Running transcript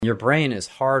Your brain is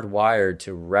hardwired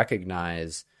to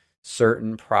recognize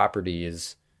certain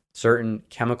properties, certain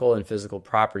chemical and physical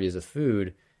properties of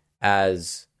food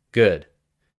as good.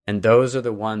 And those are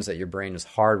the ones that your brain is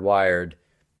hardwired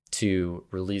to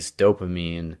release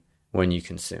dopamine when you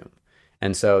consume.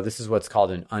 And so this is what's called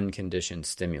an unconditioned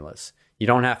stimulus. You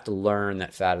don't have to learn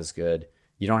that fat is good.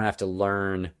 You don't have to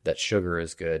learn that sugar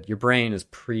is good. Your brain is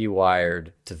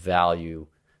pre-wired to value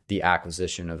the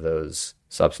acquisition of those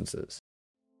substances.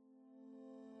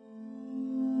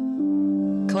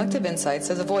 Collective Insights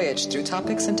is a voyage through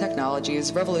topics and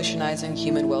technologies revolutionizing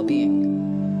human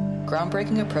well-being.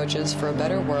 Groundbreaking approaches for a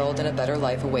better world and a better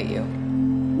life await you.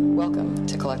 Welcome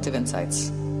to Collective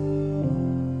Insights.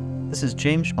 This is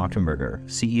James Schmachtenberger,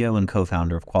 CEO and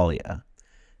co-founder of Qualia.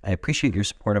 I appreciate your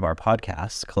support of our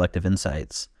podcast, Collective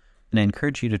Insights, and I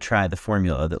encourage you to try the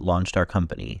formula that launched our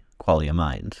company, Qualia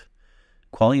Mind.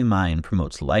 Qualia Mind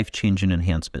promotes life-changing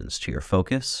enhancements to your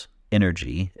focus,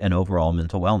 energy, and overall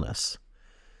mental wellness.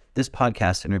 This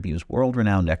podcast interviews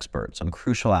world-renowned experts on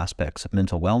crucial aspects of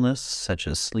mental wellness, such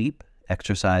as sleep,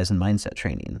 exercise, and mindset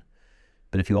training.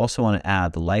 But if you also want to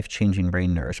add the life-changing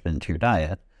brain nourishment to your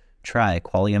diet, try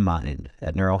Qualia Mind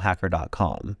at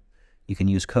neurohacker.com. You can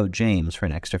use code JAMES for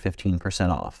an extra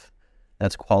 15% off.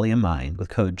 That's Qualia Mind with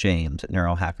code JAMES at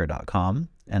neurohacker.com,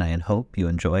 and I hope you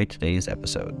enjoy today's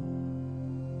episode.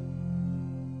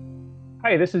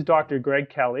 Hi, this is Dr. Greg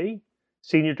Kelly,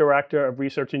 Senior Director of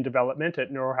Research and Development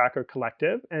at Neurohacker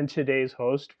Collective, and today's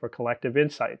host for Collective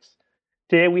Insights.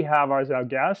 Today we have as our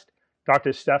guest,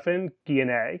 Dr. Stephan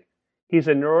Guyenet. He's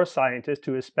a neuroscientist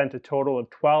who has spent a total of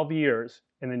 12 years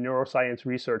in the neuroscience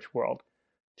research world,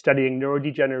 studying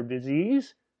neurodegenerative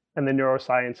disease and the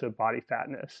neuroscience of body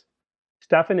fatness.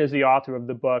 Stephan is the author of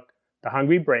the book, The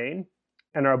Hungry Brain,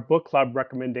 and our book club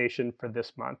recommendation for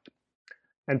this month,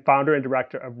 and founder and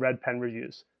director of Red Pen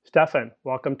Reviews. Stephan,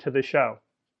 welcome to the show.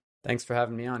 Thanks for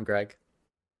having me on, Greg.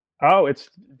 Oh, it's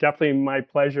definitely my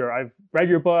pleasure. I've read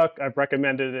your book. I've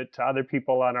recommended it to other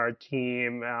people on our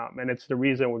team, and it's the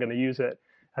reason we're going to use it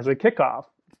as a kickoff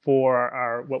for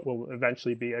our what will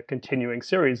eventually be a continuing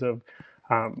series of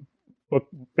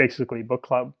book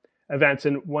club events.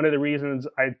 And one of the reasons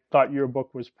I thought your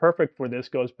book was perfect for this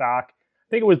goes back, I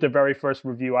think it was the very first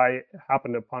review I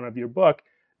happened upon of your book,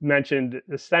 mentioned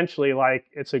essentially like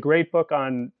it's a great book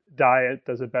on diet,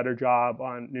 does a better job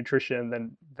on nutrition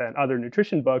than other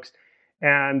nutrition books.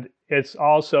 And it's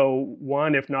also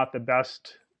one, if not the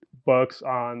best books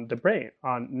on the brain,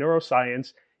 on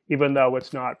neuroscience, even though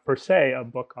it's not per se a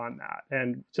book on that.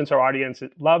 And since our audience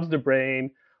loves the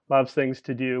brain, loves things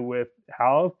to do with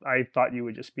health, I thought you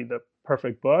would just be the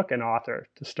perfect book and author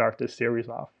to start this series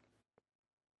off.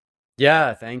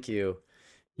 Yeah, thank you.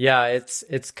 Yeah,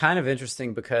 it's kind of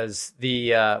interesting because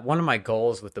the one of my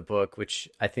goals with the book, which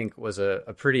I think was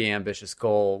a pretty ambitious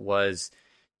goal, was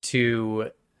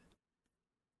to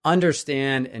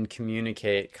understand and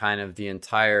communicate kind of the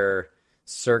entire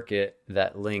circuit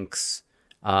that links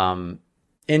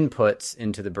inputs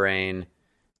into the brain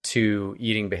to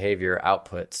eating behavior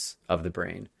outputs of the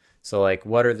brain. So like,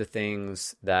 what are the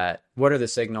signals that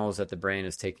the brain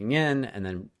is taking in, and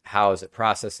then how is it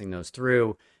processing those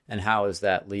through? And how is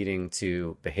that leading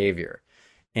to behavior?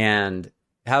 And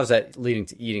how is that leading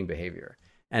to eating behavior?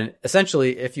 And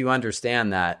essentially, if you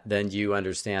understand that, then you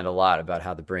understand a lot about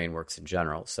how the brain works in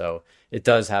general. So it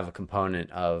does have a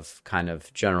component of kind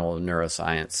of general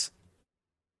neuroscience.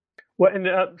 Well, and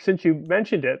since you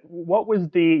mentioned it, what was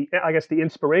the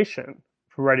inspiration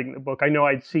for writing the book? I know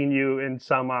I'd seen you in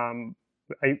some,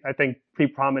 I think,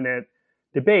 pretty prominent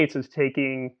debates as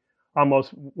taking almost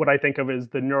what I think of as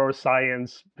the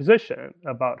neuroscience position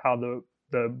about how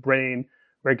the brain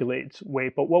regulates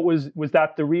weight. But was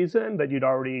that the reason that you'd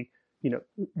already,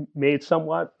 made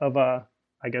somewhat of a,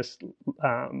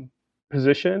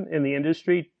 position in the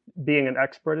industry, being an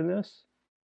expert in this?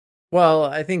 Well,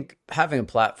 I think having a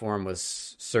platform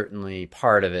was certainly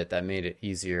part of it that made it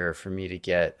easier for me to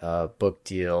get a book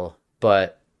deal.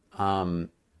 But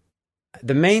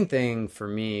the main thing for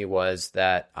me was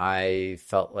that I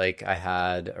felt like I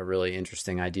had a really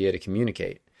interesting idea to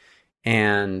communicate.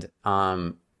 And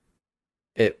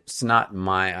it's not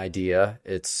my idea.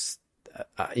 It's,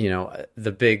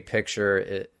 the big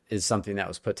picture is something that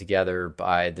was put together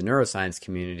by the neuroscience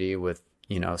community with,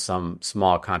 some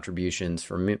small contributions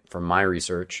from my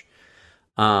research.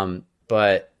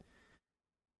 But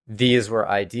these were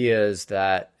ideas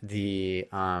that the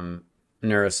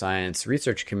neuroscience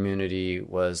research community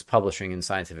was publishing in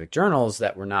scientific journals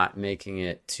that were not making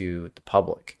it to the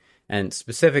public. And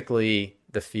specifically,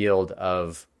 the field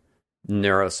of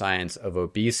neuroscience of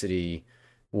obesity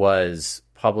was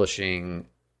publishing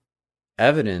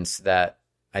evidence that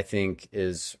I think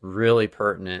is really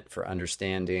pertinent for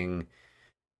understanding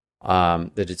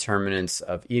the determinants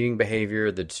of eating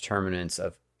behavior, the determinants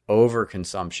of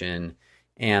overconsumption,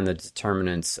 and the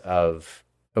determinants of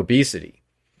obesity.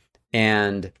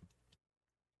 And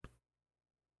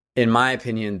in my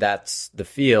opinion, that's the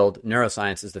field.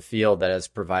 Neuroscience is the field that has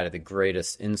provided the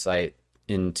greatest insight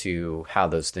into how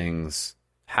those things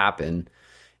happen.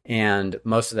 And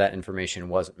most of that information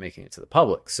wasn't making it to the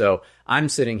public. So I'm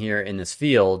sitting here in this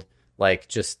field, like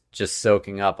just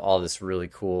soaking up all this really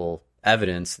cool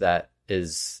evidence that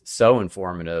is so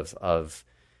informative of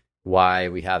why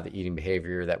we have the eating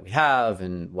behavior that we have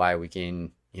and why we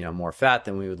gain, more fat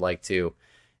than we would like to.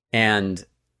 And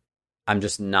I'm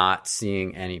just not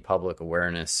seeing any public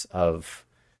awareness of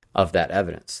that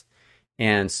evidence.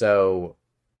 And so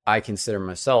I consider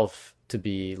myself to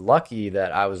be lucky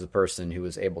that I was the person who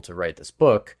was able to write this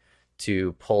book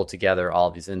to pull together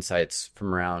all these insights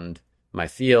from around my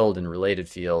field and related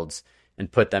fields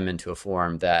and put them into a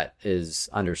form that is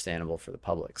understandable for the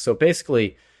public. So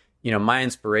basically, my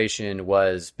inspiration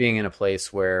was being in a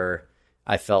place where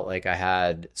I felt like I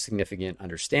had significant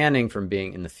understanding from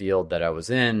being in the field that I was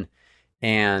in,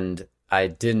 and I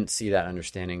didn't see that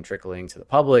understanding trickling to the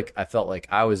public. I felt like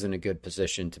I was in a good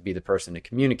position to be the person to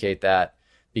communicate that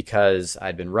because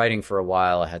I'd been writing for a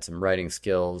while, I had some writing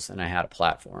skills, and I had a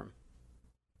platform.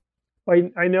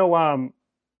 I know,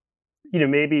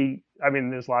 maybe,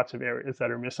 there's lots of areas that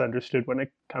are misunderstood when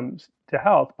it comes to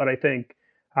health, but I think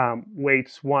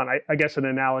weight's one. I guess an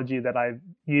analogy that I've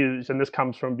used, and this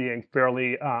comes from being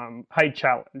fairly height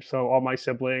challenged. So all my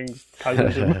siblings,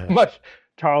 cousins are much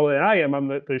taller than I am. I'm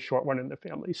the short one in the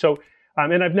family. So,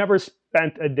 and I've never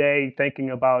spent a day thinking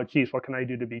about, geez, what can I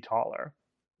do to be taller?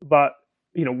 But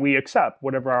we accept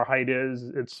whatever our height is.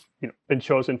 It's been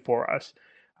chosen for us.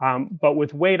 But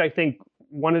with weight, I think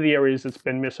one of the areas that's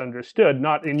been misunderstood,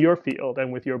 not in your field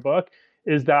and with your book,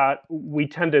 is that we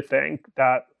tend to think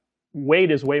that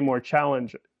weight is way more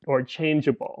challenge or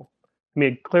changeable.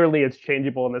 Clearly it's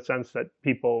changeable in the sense that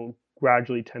people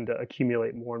gradually tend to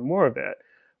accumulate more and more of it.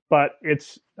 But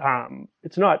it's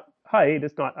not height,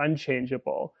 it's not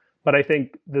unchangeable. But I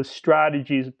think the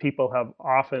strategies people have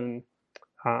often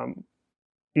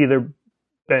either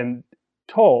been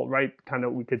told, right? Kind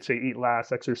of, we could say eat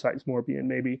less, exercise more being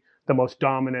maybe the most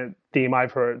dominant theme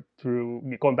I've heard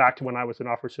through going back to when I was an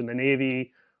officer in the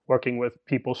Navy, working with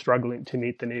people struggling to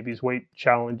meet the Navy's weight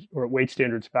challenge or weight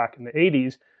standards back in the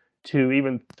 80s, to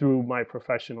even through my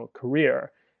professional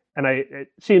career. And it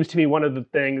seems to me one of the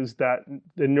things that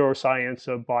the neuroscience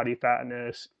of body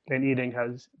fatness and eating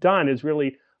has done is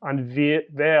really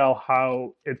unveil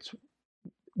how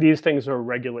these things are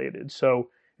regulated. So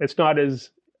it's not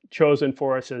as chosen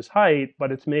for us as height,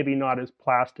 but it's maybe not as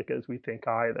plastic as we think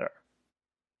either.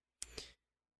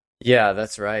 Yeah,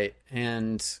 that's right.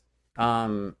 And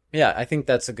I think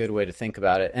that's a good way to think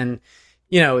about it. And,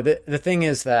 the thing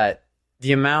is that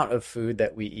the amount of food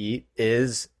that we eat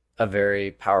is a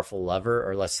very powerful lever,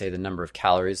 or let's say the number of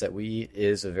calories that we eat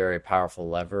is a very powerful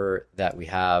lever that we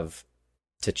have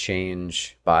to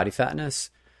change body fatness.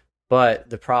 But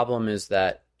the problem is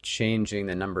that changing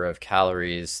the number of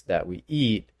calories that we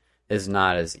eat is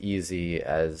not as easy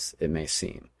as it may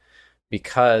seem,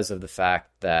 because of the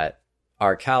fact that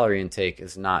our calorie intake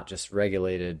is not just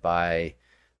regulated by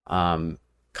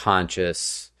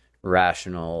conscious,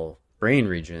 rational brain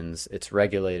regions. It's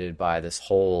regulated by this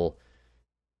whole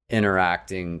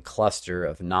interacting cluster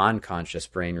of non-conscious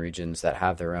brain regions that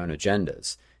have their own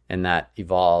agendas and that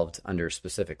evolved under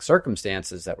specific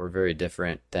circumstances that were very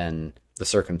different than the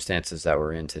circumstances that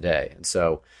we're in today. And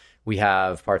so we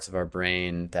have parts of our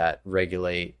brain that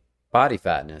regulate body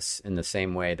fatness in the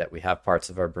same way that we have parts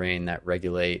of our brain that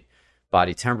regulate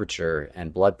body temperature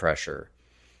and blood pressure.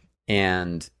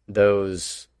 And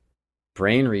those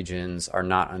brain regions are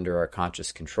not under our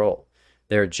conscious control.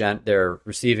 They're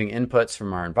receiving inputs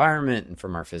from our environment and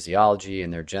from our physiology,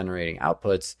 and they're generating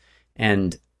outputs.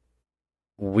 And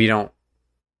we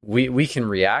can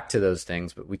react to those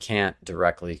things, but we can't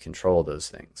directly control those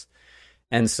things.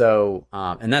 And so,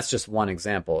 and that's just one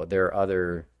example. There are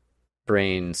other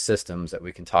brain systems that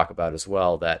we can talk about as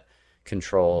well that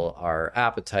control our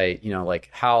appetite. Like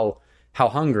how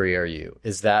hungry are you?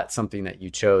 Is that something that you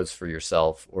chose for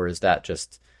yourself, or is that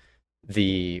just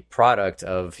the product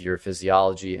of your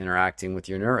physiology interacting with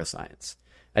your neuroscience?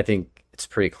 I think it's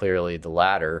pretty clearly the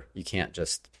latter. You can't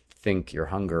just think your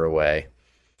hunger away.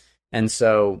 And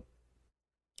so,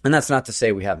 and that's not to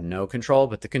say we have no control,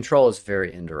 but the control is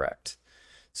very indirect.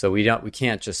 So we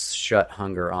can't just shut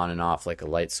hunger on and off like a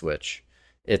light switch.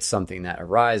 It's something that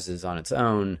arises on its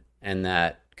own and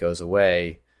that goes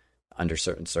away under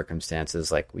certain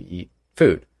circumstances, like we eat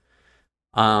food.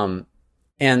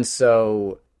 And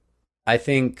so I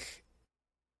think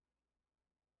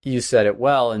you said it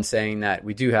well in saying that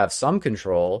we do have some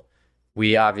control.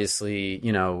 We obviously,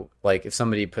 like if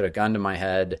somebody put a gun to my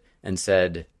head and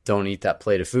said, don't eat that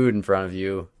plate of food in front of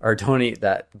you, or don't eat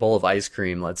that bowl of ice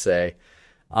cream, let's say,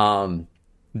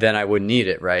 then I wouldn't eat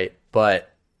it, right?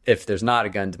 But if there's not a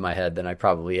gun to my head, then I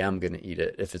probably am going to eat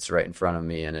it if it's right in front of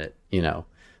me and it,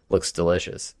 looks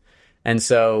delicious. And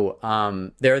so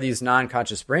there are these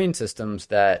non-conscious brain systems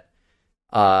that,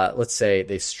 let's say,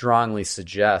 they strongly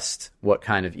suggest what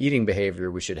kind of eating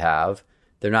behavior we should have.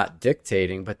 They're not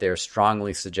dictating, but they're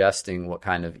strongly suggesting what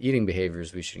kind of eating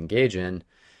behaviors we should engage in.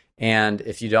 And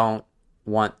if you don't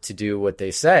want to do what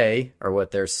they say or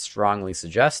what they're strongly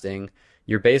suggesting,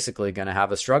 you're basically going to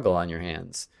have a struggle on your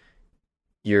hands.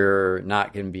 You're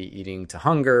not going to be eating to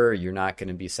hunger. You're not going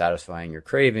to be satisfying your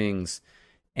cravings.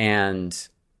 And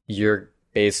you're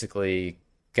basically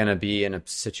going to be in a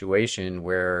situation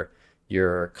where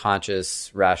your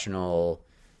conscious, rational,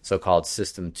 so-called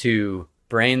system 2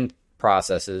 brain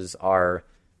processes are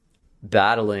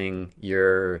battling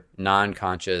your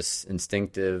non-conscious,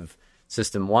 instinctive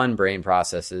system 1 brain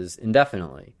processes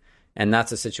indefinitely. And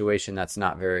that's a situation that's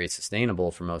not very sustainable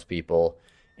for most people.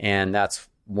 And that's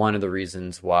one of the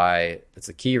reasons why, it's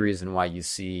a key reason why you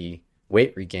see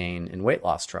weight regain in weight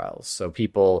loss trials. So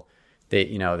people,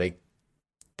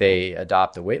 they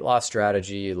adopt a weight loss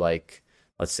strategy, like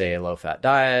let's say a low-fat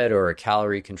diet or a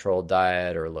calorie-controlled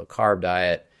diet or a low-carb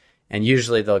diet. And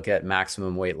usually they'll get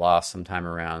maximum weight loss sometime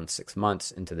around 6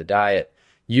 months into the diet.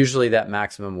 Usually that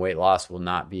maximum weight loss will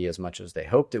not be as much as they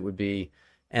hoped it would be.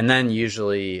 And then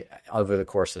usually over the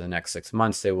course of the next 6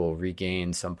 months, they will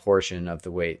regain some portion of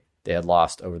the weight they had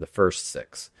lost over the first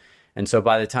 6. And so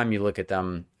by the time you look at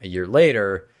them a year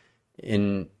later,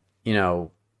 in,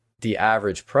 the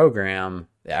average program,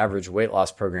 the average weight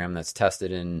loss program that's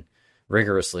tested in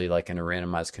rigorously, like in a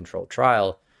randomized controlled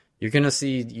trial, you're going to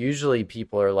see usually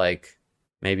people are like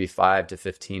maybe 5 to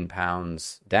 15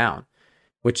 pounds down,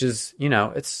 which is,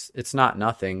 it's not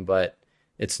nothing, but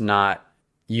it's not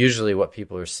usually what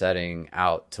people are setting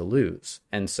out to lose.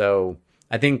 And so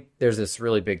I think there's this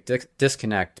really big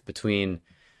disconnect between,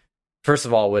 first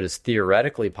of all, what is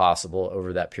theoretically possible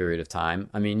over that period of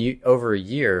time. I mean, over a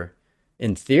year,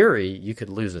 in theory, you could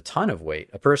lose a ton of weight.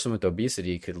 A person with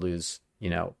obesity could lose,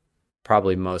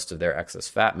 probably most of their excess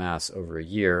fat mass over a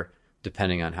year,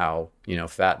 depending on how,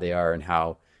 fat they are and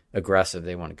how aggressive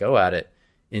they want to go at it,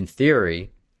 in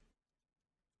theory.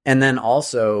 And then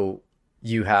also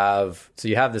you have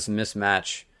this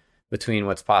mismatch between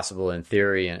what's possible in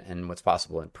theory and what's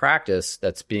possible in practice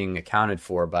that's being accounted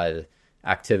for by the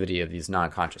activity of these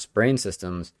non-conscious brain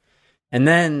systems. And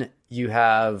then you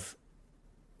have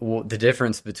the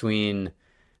difference between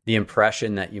the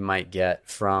impression that you might get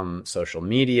from social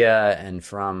media and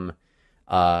from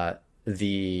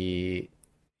the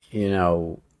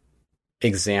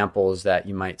examples that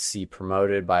you might see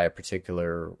promoted by a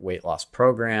particular weight loss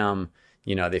program.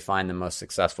 They find the most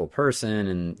successful person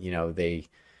and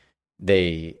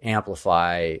they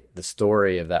amplify the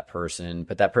story of that person,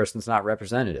 but that person's not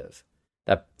representative.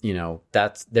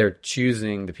 They're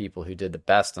choosing the people who did the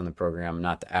best on the program,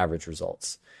 not the average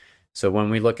results. So when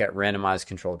we look at randomized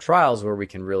controlled trials where we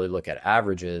can really look at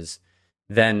averages,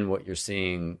 then what you're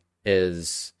seeing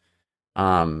is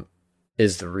the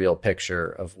real picture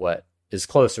of what is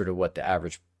closer to what the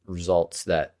average results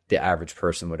that the average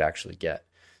person would actually get.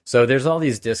 So there's all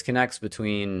these disconnects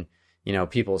between,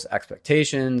 people's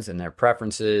expectations and their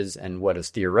preferences and what is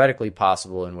theoretically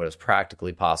possible and what is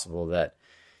practically possible that,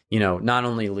 not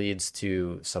only leads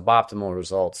to suboptimal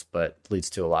results, but leads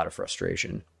to a lot of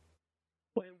frustration.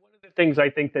 Well, and one of the things I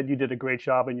think that you did a great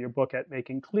job in your book at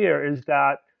making clear is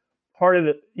that part of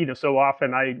the, so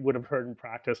often I would have heard in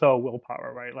practice,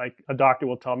 willpower, right? Like a doctor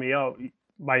will tell me,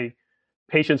 my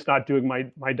patient's not doing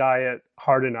my diet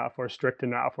hard enough or strict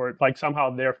enough, or like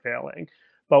somehow they're failing.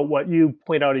 But what you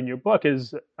point out in your book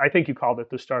is, I think you called it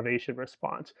the starvation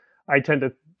response. I tend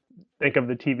to think of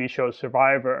the TV show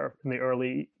Survivor in the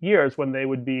early years when they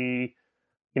would be,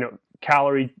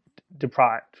 calorie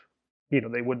deprived.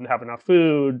 They wouldn't have enough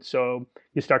food. So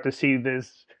you start to see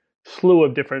this slew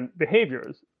of different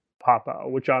behaviors pop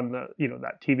out, which on the,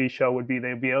 that TV show would be,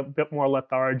 they'd be a bit more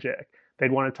lethargic.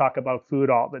 They'd want to talk about food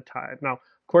all the time. Now,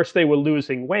 of course, they were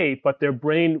losing weight, but their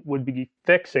brain would be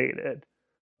fixated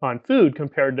on food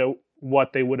compared to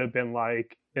what they would have been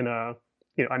like in a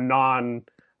non,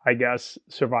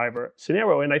 survivor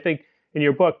scenario. And I think in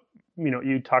your book,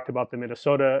 you talked about the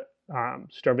Minnesota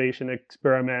starvation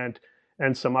experiment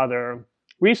and some other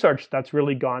research that's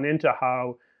really gone into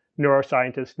how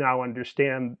neuroscientists now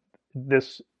understand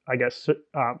this, I guess,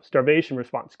 starvation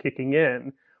response kicking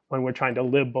in when we're trying to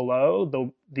live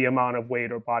below the amount of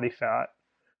weight or body fat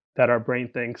that our brain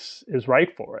thinks is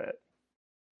right for it.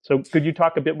 So could you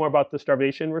talk a bit more about the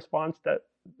starvation response that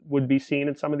would be seen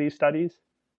in some of these studies?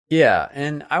 Yeah,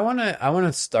 and I want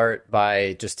to start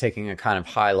by just taking a kind of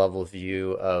high level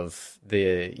view of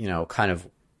the, kind of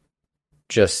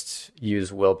just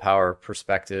use willpower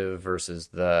perspective versus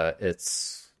the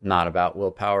it's not about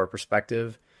willpower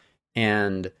perspective.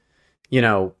 And,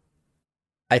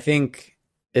 I think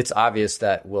it's obvious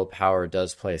that willpower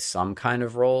does play some kind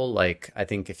of role. Like, I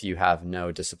think if you have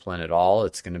no discipline at all,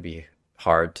 it's going to be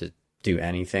hard to do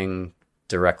anything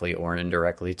directly or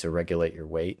indirectly to regulate your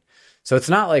weight. So it's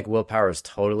not like willpower is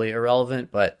totally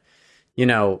irrelevant, but,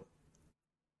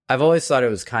 I've always thought it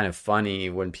was kind of funny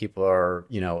when people are,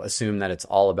 assume that it's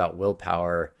all about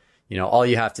willpower. All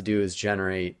you have to do is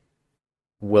generate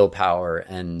willpower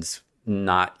and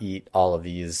not eat all of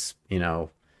these,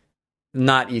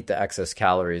 not eat the excess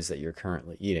calories that you're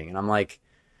currently eating. And I'm like,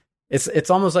 it's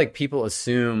almost like people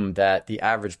assume that the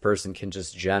average person can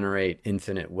just generate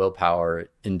infinite willpower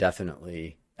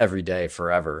indefinitely every day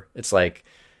forever. It's like,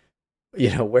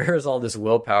 where is all this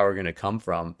willpower going to come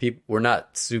from? We're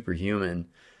not superhuman.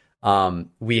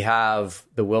 We have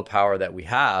the willpower that we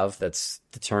have that's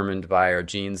determined by our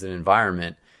genes and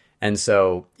environment. And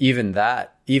so even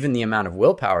the amount of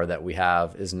willpower that we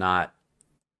have is not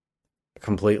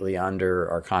completely under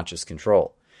our conscious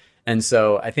control. And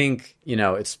so I think,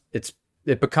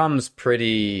 it becomes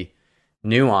pretty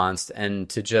nuanced, and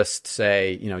to just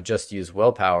say, just use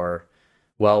willpower.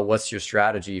 Well, what's your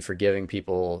strategy for giving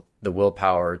people the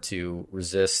willpower to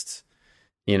resist,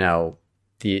 the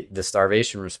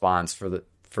starvation response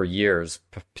for years,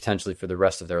 potentially for the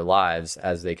rest of their lives,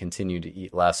 as they continue to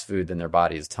eat less food than their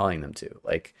body is telling them to?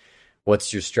 Like,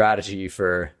 what's your strategy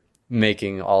for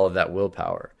making all of that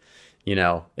willpower?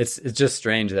 It's just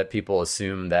strange that people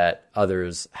assume that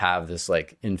others have this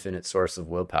like infinite source of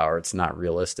willpower. It's not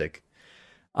realistic.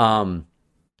 So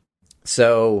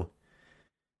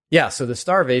the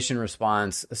starvation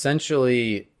response,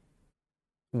 essentially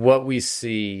what we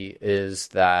see is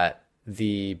that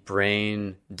the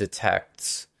brain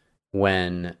detects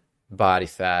when body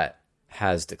fat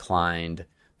has declined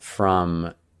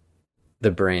from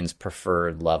the brain's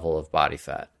preferred level of body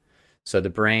fat. So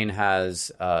the brain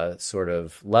has a sort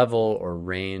of level or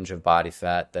range of body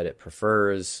fat that it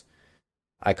prefers.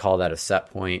 I call that a set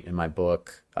point in my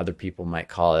book. Other people might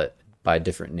call it by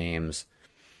different names.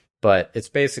 But it's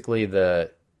basically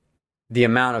the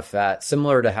amount of fat,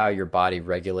 similar to how your body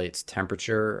regulates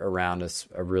temperature around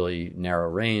a really narrow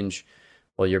range.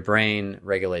 Well, your brain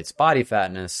regulates body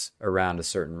fatness around a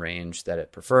certain range that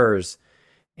it prefers.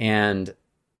 And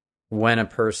when a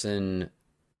person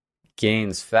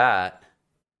gains fat,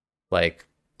 like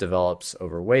develops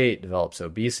overweight, develops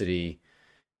obesity,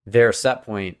 their set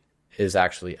point is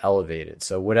actually elevated.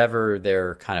 So whatever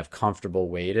their kind of comfortable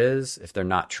weight is, if they're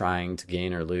not trying to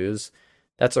gain or lose,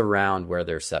 that's around where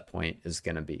their set point is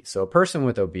going to be. So a person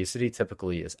with obesity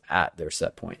typically is at their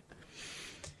set point.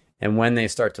 And when they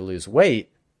start to lose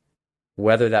weight,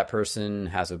 whether that person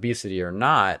has obesity or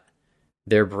not,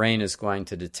 their brain is going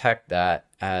to detect that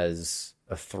as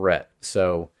a threat.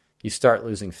 So you start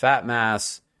losing fat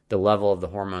mass, the level of the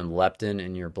hormone leptin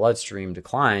in your bloodstream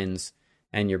declines,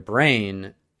 and your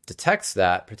brain detects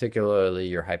that, particularly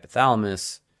your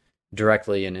hypothalamus,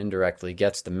 directly and indirectly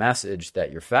gets the message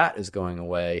that your fat is going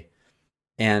away.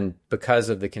 And because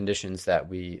of the conditions that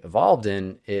we evolved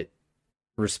in, it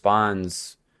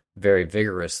responds very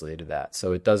vigorously to that.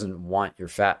 So it doesn't want your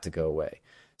fat to go away.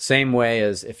 Same way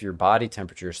as if your body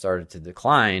temperature started to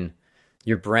decline,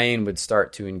 your brain would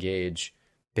start to engage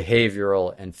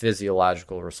behavioral and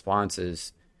physiological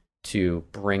responses to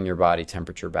bring your body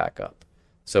temperature back up.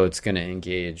 So it's going to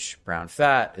engage brown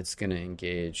fat, it's going to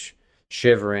engage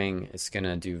shivering, it's going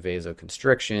to do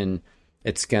vasoconstriction,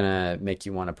 it's going to make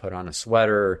you want to put on a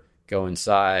sweater, go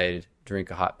inside,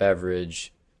 drink a hot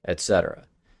beverage, etc.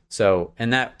 So,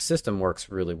 and that system works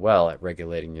really well at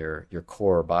regulating your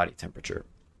core body temperature.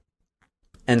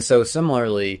 And so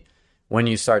similarly, when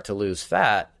you start to lose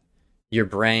fat, your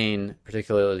brain,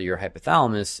 particularly your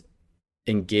hypothalamus,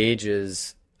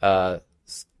 engages a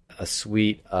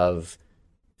suite of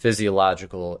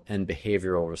physiological and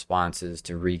behavioral responses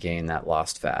to regain that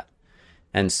lost fat.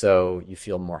 And so you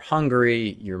feel more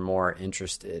hungry, you're more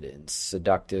interested in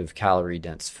seductive,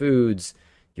 calorie-dense foods,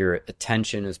 your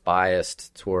attention is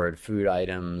biased toward food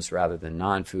items rather than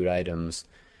non-food items.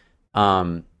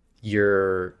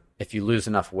 If you lose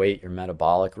enough weight, your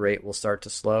metabolic rate will start to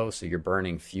slow, so you're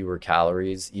burning fewer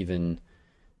calories even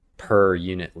per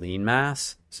unit lean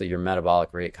mass. So your metabolic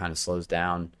rate kind of slows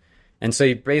down. And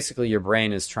so basically your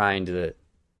brain is trying to,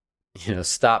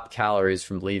 stop calories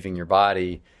from leaving your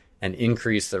body and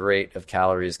increase the rate of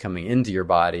calories coming into your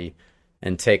body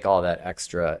and take all that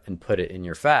extra and put it in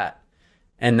your fat.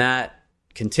 And that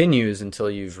continues until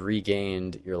you've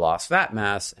regained your lost fat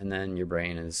mass, and then your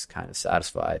brain is kind of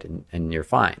satisfied and you're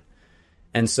fine.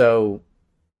 And so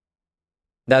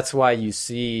that's why you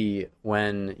see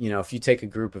when, if you take a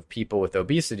group of people with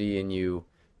obesity and you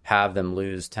have them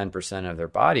lose 10% of their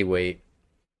body weight,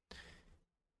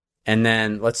 and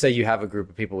then let's say you have a group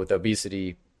of people with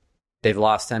obesity, they've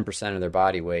lost 10% of their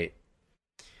body weight.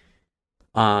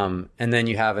 And then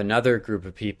you have another group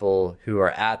of people who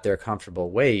are at their comfortable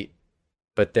weight,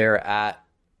 but they're at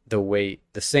the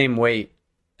same weight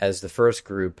as the first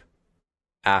group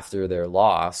after their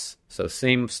loss. So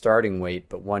same starting weight,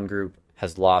 but one group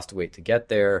has lost weight to get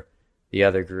there, the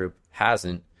other group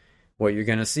hasn't. What you're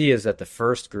going to see is that the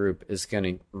first group is going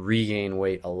to regain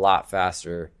weight a lot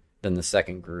faster than the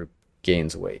second group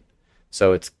gains weight.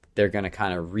 So they're going to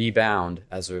kind of rebound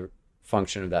as a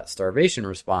function of that starvation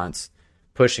response,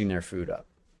 pushing their food up.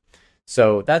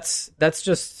 So that's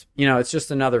just, it's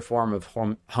just another form of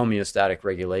homeostatic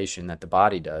regulation that the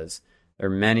body does. There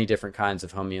are many different kinds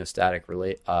of homeostatic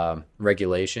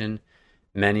regulation.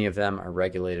 Many of them are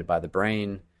regulated by the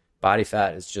brain. Body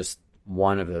fat is just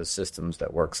one of those systems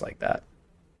that works like that.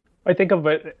 I think of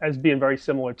it as being very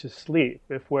similar to sleep.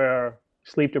 If we're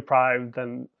sleep deprived,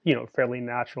 then, a fairly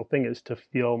natural thing is to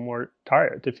feel more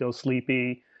tired, to feel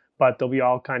sleepy, but there'll be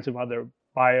all kinds of other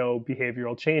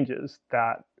biobehavioral changes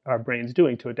that our brain's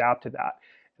doing to adapt to that.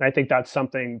 And I think that's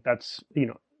something that's,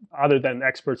 other than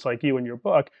experts like you in your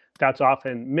book, that's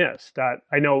often missed. That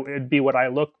I know it'd be what I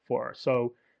look for.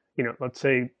 So, let's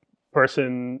say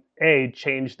person A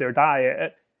changed their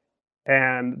diet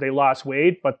and they lost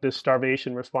weight, but this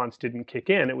starvation response didn't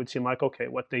kick in. It would seem like, okay,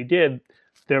 what they did,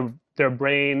 their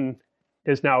brain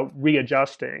is now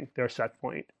readjusting their set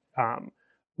point.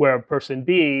 Where person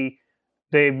B,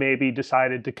 they maybe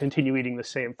decided to continue eating the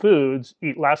same foods,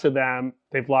 eat less of them,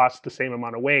 they've lost the same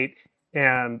amount of weight,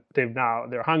 and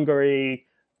they're hungry,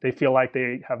 they feel like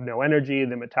they have no energy,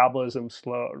 the metabolism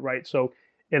slowed, right? So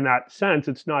in that sense,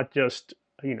 it's not just,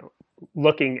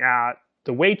 looking at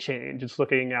the weight change, it's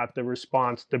looking at the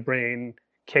response the brain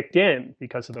kicked in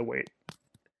because of the weight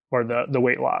or the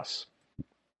weight loss.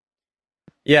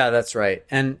 Yeah, that's right.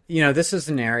 And, this is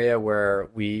an area where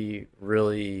we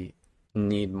really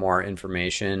need more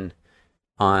information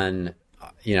on,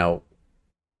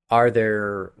 are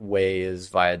there ways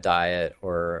via diet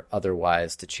or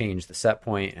otherwise to change the set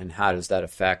point, and how does that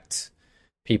affect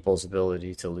people's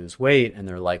ability to lose weight and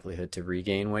their likelihood to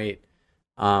regain weight?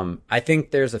 I think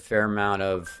there's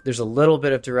a little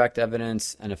bit of direct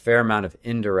evidence and a fair amount of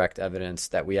indirect evidence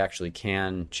that we actually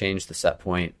can change the set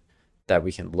point, that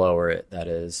we can lower it, that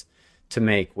is, to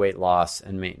make weight loss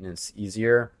and maintenance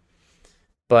easier.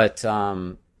 But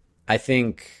I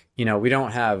think, we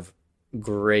don't have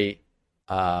great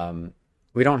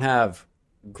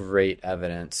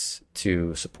evidence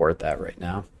to support that right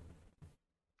now.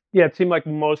 Yeah, it seemed like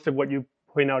most of what you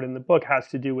point out in the book has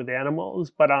to do with animals,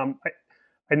 but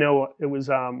I know it was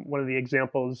one of the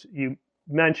examples you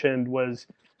mentioned was,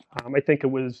 I think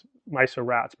it was mice or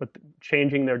rats, but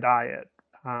changing their diet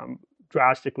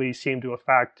drastically seemed to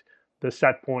affect the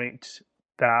set point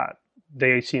that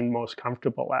they seemed most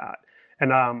comfortable at.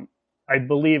 And I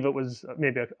believe it was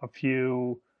maybe a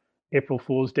few April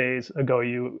Fool's Days ago,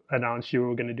 you announced you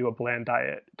were going to do a bland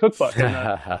diet cookbook.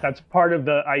 And that's part of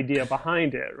the idea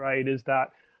behind it, right? Is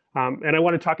that, and I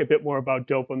want to talk a bit more about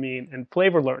dopamine and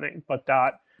flavor learning, but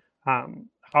that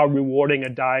how rewarding a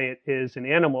diet is in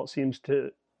animals seems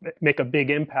to make a big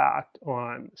impact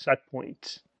on set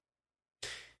points.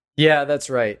 Yeah, that's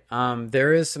right.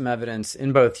 There is some evidence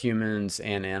in both humans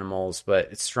and animals, but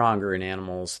it's stronger in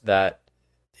animals, that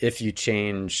if you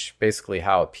change basically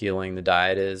how appealing the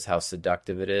diet is, how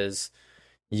seductive it is,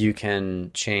 you can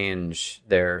change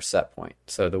their set point.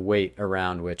 So the weight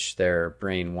around which their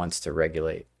brain wants to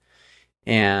regulate.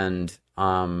 And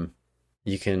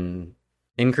you can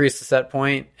increase the set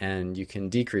point and you can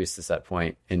decrease the set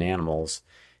point in animals.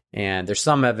 And there's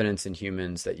some evidence in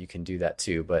humans that you can do that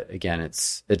too, but again,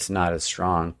 it's not as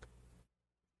strong.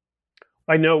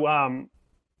 I know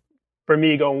for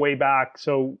me, going way back,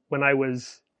 so when I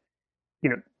was,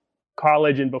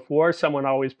 college and before, someone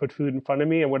always put food in front of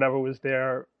me, and whatever was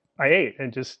there, I ate,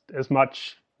 and just as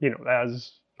much,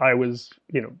 as I was,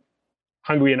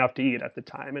 hungry enough to eat at the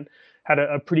time, and had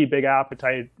a pretty big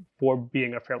appetite for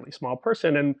being a fairly small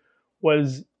person, and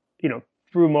was,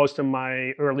 through most of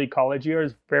my early college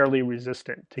years, fairly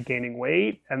resistant to gaining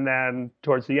weight. And then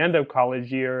towards the end of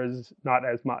college years, not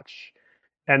as much.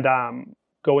 And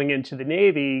going into the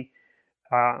Navy,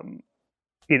 um,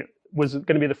 was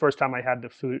going to be the first time I had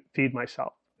to feed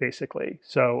myself, basically.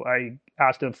 So I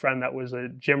asked a friend that was a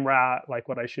gym rat, like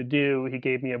what I should do. He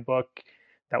gave me a book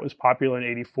that was popular in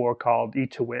 '84 called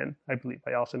Eat to Win, I believe,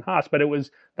 by Elson Haas. But it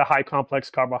was the high complex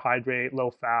carbohydrate,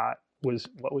 low fat was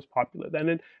what was popular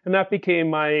then. And that became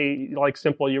my like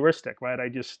simple heuristic, right? I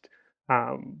just,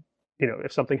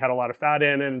 if something had a lot of fat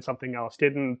in it and something else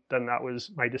didn't, then that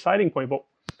was my deciding point. But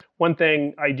one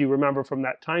thing I do remember from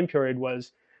that time period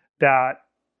was that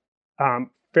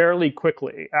fairly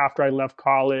quickly after I left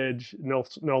college, no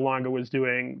longer was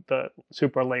doing the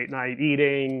super late night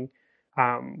eating,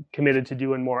 committed to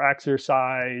doing more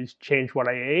exercise, changed what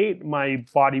I ate. My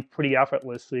body pretty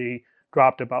effortlessly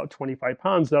dropped about 25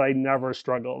 pounds that I never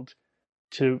struggled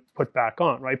to put back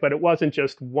on, right? But it wasn't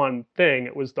just one thing.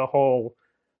 It was the whole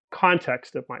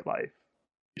context of my life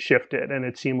shifted. And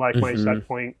it seemed like my set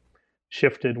point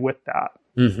shifted with that.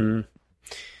 Mm-hmm.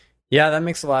 Yeah, that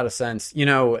makes a lot of sense.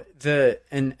 And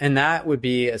that would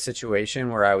be a situation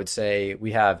where I would say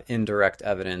we have indirect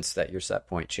evidence that your set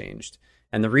point changed.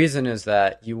 And the reason is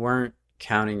that you weren't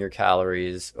counting your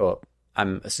calories. Oh,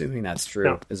 I'm assuming that's true.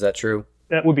 No. Is that true?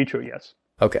 That would be true, yes.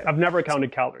 Okay. I've never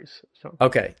counted calories. So.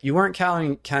 Okay. You weren't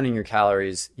counting your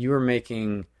calories. You were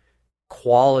making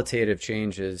qualitative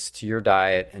changes to your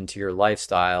diet and to your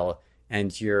lifestyle,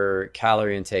 and your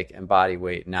calorie intake and body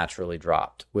weight naturally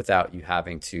dropped without you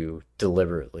having to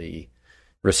deliberately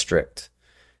restrict.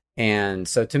 And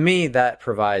so to me, that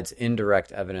provides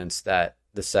indirect evidence that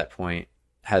the set point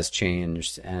has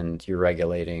changed and you're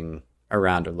regulating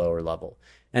around a lower level.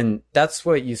 And that's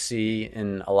what you see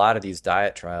in a lot of these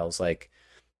diet trials. Like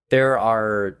there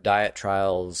are diet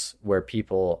trials where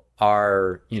people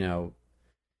are,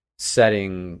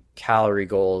 setting calorie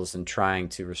goals and trying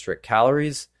to restrict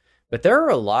calories. But there are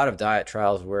a lot of diet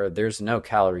trials where there's no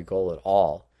calorie goal at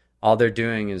all. All they're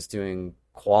doing is doing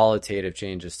qualitative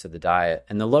changes to the diet.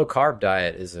 And the low carb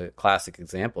diet is a classic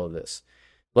example of this.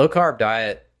 Low carb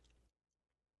diet,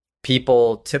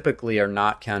 people typically are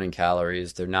not counting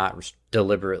calories. They're not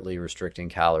deliberately restricting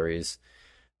calories.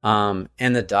 And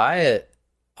the diet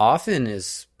often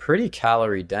is pretty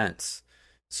calorie dense.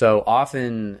 So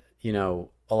often,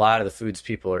 a lot of the foods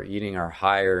people are eating are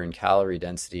higher in calorie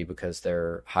density because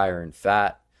they're higher in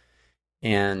fat.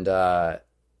 And not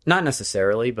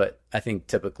necessarily, but I think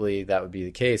typically that would be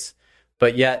the case.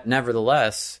 But yet,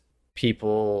 nevertheless,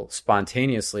 people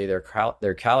spontaneously, their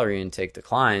calorie intake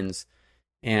declines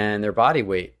and their body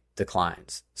weight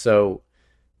declines. So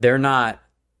they're not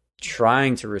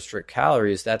trying to restrict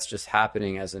calories. That's just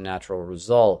happening as a natural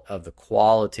result of the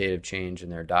qualitative change in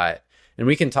their diet. And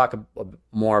we can talk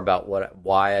more about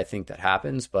why I think that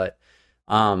happens, but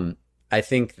I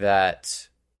think that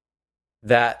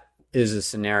is a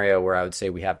scenario where I would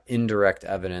say we have indirect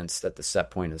evidence that the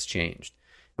set point has changed.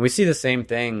 And we see the same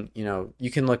thing, you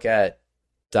can look at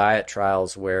diet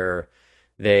trials where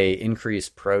they increase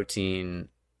protein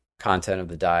content of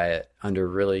the diet under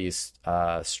really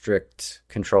strict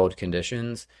controlled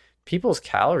conditions. People's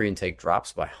calorie intake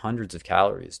drops by hundreds of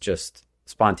calories just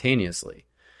spontaneously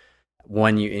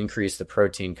when you increase the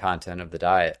protein content of the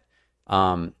diet.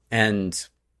 The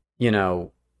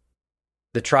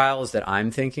trials that I'm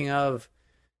thinking of,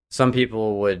 some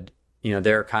people would,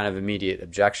 their kind of immediate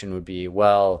objection would be,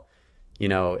 well,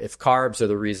 if carbs are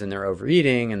the reason they're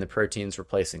overeating and the protein's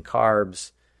replacing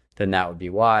carbs, then that would be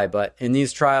why. But in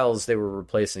these trials, they were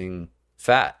replacing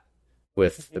fat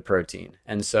with the protein.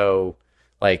 And so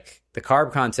like the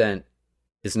carb content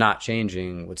is not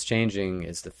changing. What's changing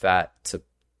is the fat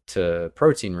to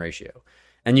protein ratio.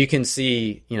 And you can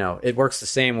see, it works the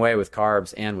same way with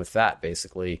carbs and with fat,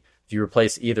 basically. If you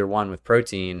replace either one with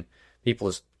protein,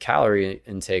 people's calorie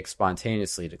intake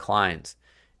spontaneously declines.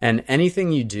 And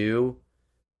anything you do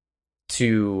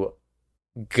to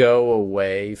go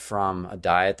away from a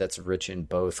diet that's rich in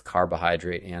both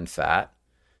carbohydrate and fat.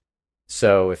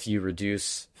 So if you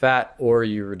reduce fat or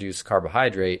you reduce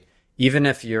carbohydrate, even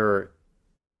if you're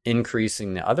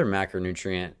increasing the other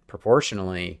macronutrient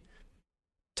proportionally,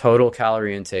 total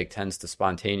calorie intake tends to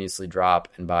spontaneously drop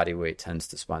and body weight tends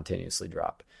to spontaneously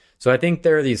drop. So I think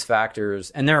there are these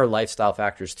factors, and there are lifestyle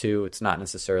factors too. It's not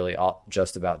necessarily all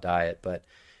just about diet, but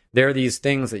there are these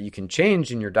things that you can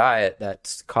change in your diet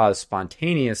that cause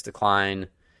spontaneous decline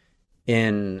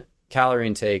in calorie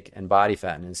intake and body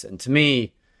fatness. And to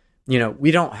me,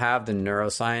 we don't have the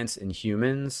neuroscience in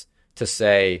humans to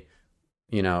say,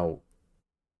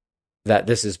 that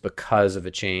this is because of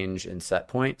a change in set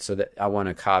point. So that I want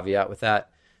to caveat with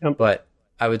that. Yep. But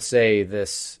I would say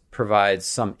this provides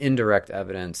some indirect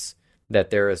evidence that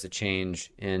there is a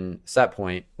change in set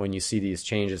point when you see these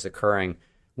changes occurring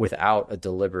without a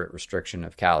deliberate restriction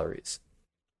of calories.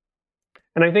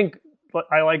 And I think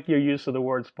I like your use of the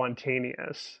word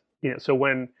spontaneous.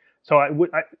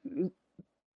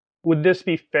 Would this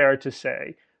be fair to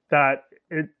say that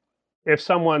if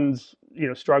someone's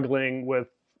struggling with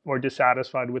or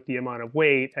dissatisfied with the amount of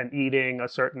weight and eating a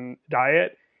certain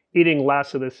diet, eating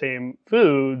less of the same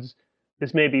foods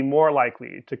is maybe more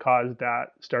likely to cause that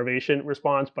starvation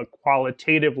response, but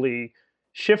qualitatively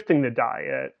shifting the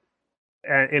diet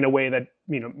in a way that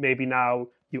maybe now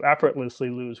you effortlessly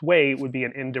lose weight would be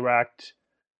an indirect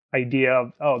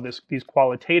idea of these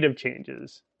qualitative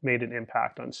changes made an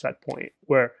impact on set point,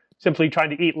 where simply trying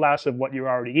to eat less of what you're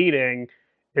already eating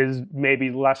is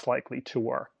maybe less likely to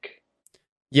work.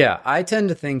 Yeah, I tend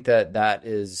to think that that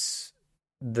is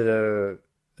the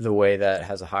way that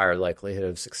has a higher likelihood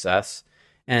of success.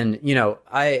 And,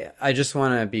 I just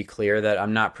want to be clear that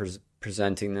I'm not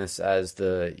presenting this as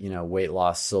the, weight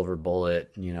loss silver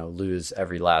bullet, lose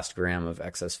every last gram of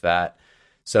excess fat.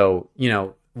 So,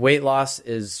 weight loss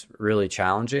is really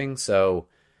challenging. So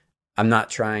I'm not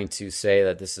trying to say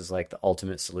that this is like the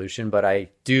ultimate solution, but I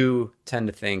do tend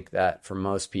to think that for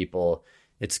most people,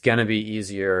 it's going to be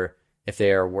easier if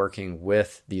they are working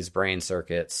with these brain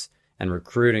circuits and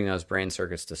recruiting those brain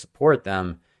circuits to support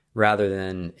them rather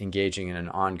than engaging in an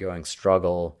ongoing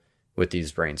struggle with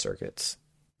these brain circuits.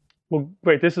 Well,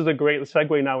 great. This is a great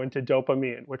segue now into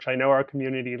dopamine, which I know our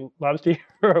community loves to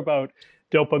hear about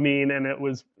dopamine, and it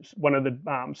was one of the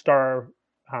star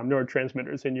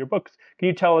neurotransmitters in your books. Can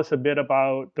you tell us a bit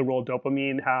about the role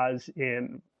dopamine has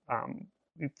in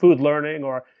food learning,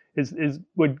 or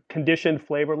would conditioned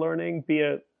flavor learning be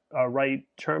a right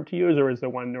term to use, or is there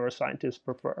one neuroscientists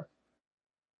prefer?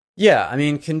 Yeah, I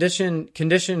mean,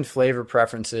 conditioned flavor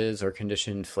preferences or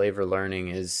conditioned flavor learning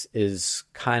is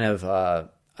kind of a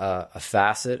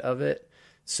facet of it.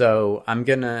 So I'm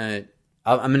gonna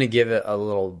give it a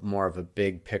little more of a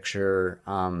big picture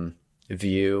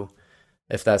view,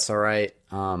 if that's all right.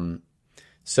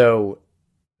 So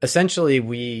essentially,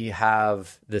 we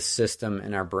have this system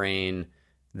in our brain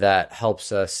that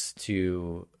helps us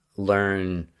to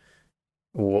learn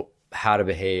how to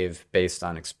behave based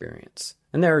on experience.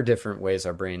 And there are different ways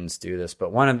our brains do this,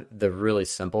 but one of the really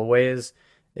simple ways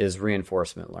is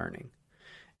reinforcement learning.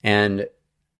 And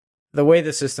the way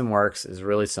the system works is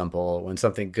really simple. When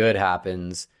something good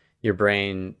happens, your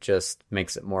brain just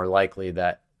makes it more likely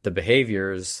that the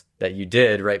behaviors that you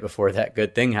did right before that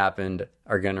good thing happened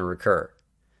are going to recur.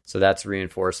 So that's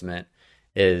reinforcement.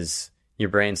 Is your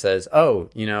brain says, "Oh,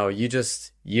 you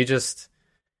just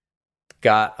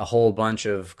got a whole bunch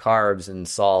of carbs and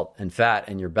salt and fat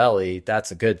in your belly. That's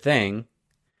a good thing.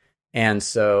 And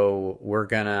so we're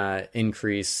going to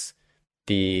increase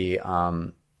the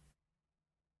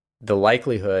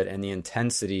likelihood and the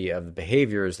intensity of the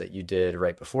behaviors that you did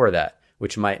right before that,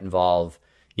 which might involve,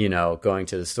 going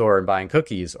to the store and buying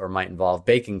cookies, or might involve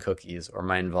baking cookies, or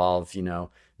might involve,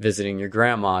 visiting your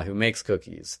grandma who makes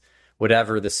cookies,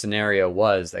 whatever the scenario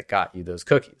was that got you those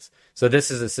cookies. So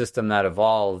this is a system that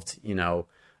evolved,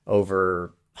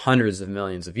 over hundreds of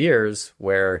millions of years,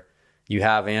 where you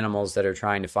have animals that are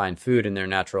trying to find food in their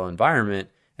natural environment,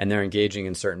 and they're engaging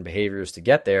in certain behaviors to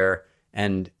get there.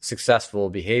 And successful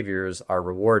behaviors are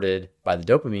rewarded by the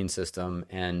dopamine system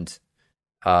and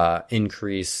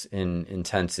increase in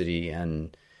intensity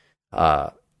and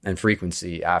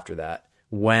frequency after that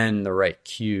when the right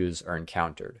cues are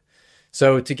encountered.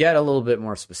 So to get a little bit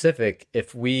more specific,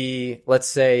 let's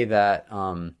say that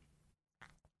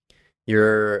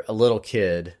you're a little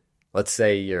kid, let's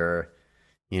say you're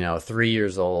 3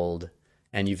 years old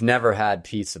and you've never had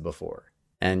pizza before,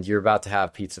 and you're about to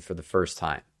have pizza for the first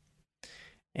time.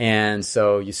 And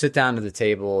so you sit down to the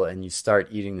table and you start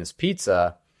eating this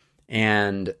pizza,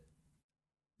 and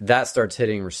that starts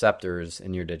hitting receptors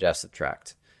in your digestive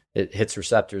tract. It hits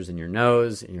receptors in your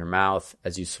nose, in your mouth.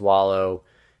 As you swallow,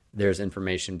 there's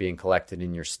information being collected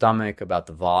in your stomach about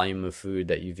the volume of food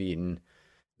that you've eaten.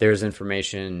 There's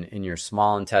information in your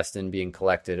small intestine being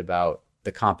collected about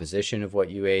the composition of what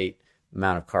you ate,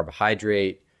 amount of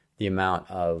carbohydrate, the amount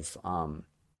of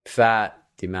fat,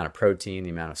 the amount of protein, the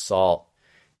amount of salt,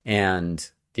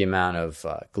 and the amount of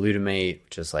glutamate,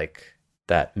 which is like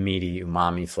that meaty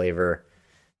umami flavor.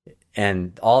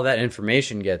 And all that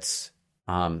information gets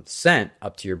sent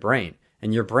up to your brain.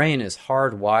 And your brain is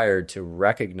hardwired to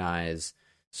recognize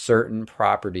certain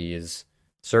properties,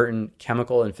 certain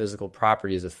chemical and physical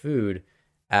properties of food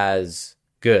as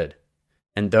good.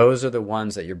 And those are the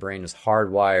ones that your brain is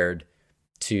hardwired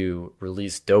to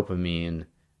release dopamine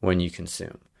when you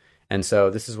consume. And so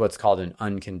this is what's called an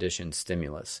unconditioned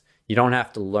stimulus. You don't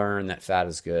have to learn that fat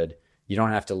is good. You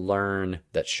don't have to learn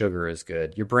that sugar is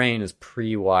good. Your brain is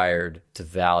pre-wired to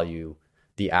value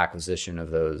the acquisition of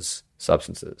those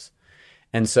substances.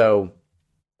 And so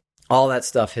all that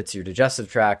stuff hits your digestive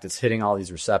tract. It's hitting all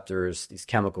these receptors, these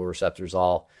chemical receptors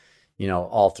all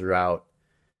throughout.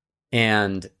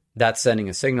 And that's sending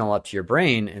a signal up to your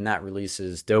brain, and that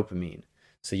releases dopamine.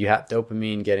 So you have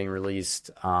dopamine getting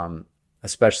released,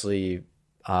 especially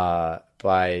by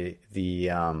the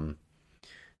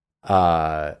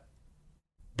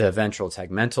ventral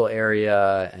tegmental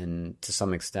area, and to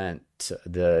some extent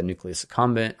the nucleus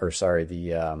accumbens,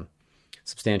 the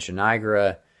substantia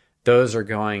nigra. Those are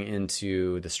going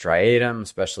into the striatum,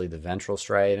 especially the ventral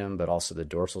striatum, but also the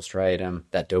dorsal striatum.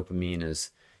 That dopamine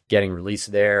is getting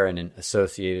released there and in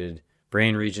associated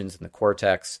brain regions in the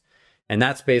cortex. And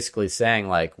that's basically saying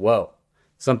like, whoa,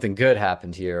 something good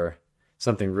happened here.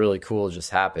 Something really cool just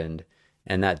happened.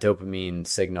 And that dopamine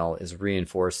signal is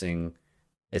reinforcing,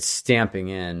 it's stamping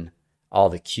in all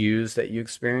the cues that you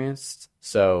experienced.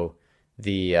 So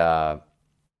the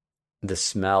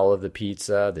smell of the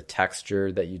pizza, the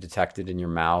texture that you detected in your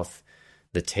mouth,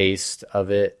 the taste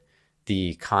of it,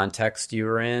 the context you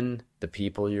were in, the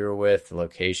people you were with, the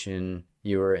location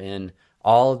you were in,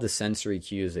 all of the sensory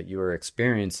cues that you were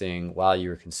experiencing while you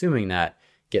were consuming that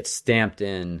get stamped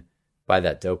in by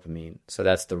that dopamine. So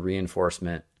that's the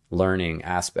reinforcement learning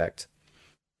aspect.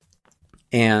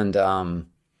 And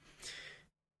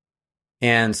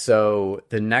so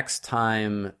the next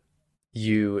time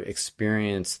you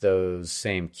experience those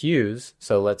same cues,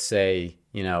 so let's say,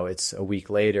 it's a week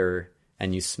later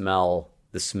and you smell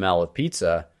the smell of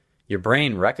pizza, your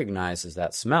brain recognizes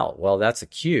that smell. Well, that's a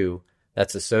cue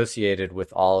that's associated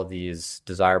with all of these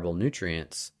desirable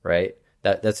nutrients, right?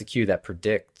 That's a cue that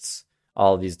predicts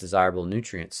all of these desirable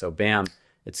nutrients. So bam,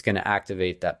 it's going to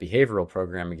activate that behavioral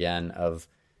program again of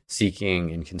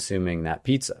seeking and consuming that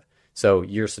pizza. So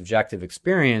your subjective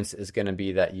experience is going to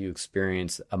be that you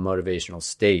experience a motivational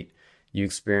state. You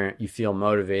feel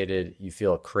motivated, you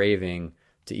feel a craving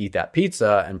to eat that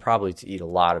pizza, and probably to eat a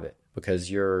lot of it,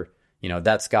 because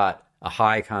that's got a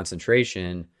high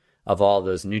concentration of all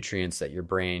those nutrients that your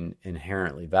brain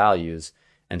inherently values.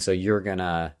 And so you're going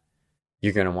to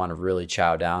want to really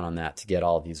chow down on that to get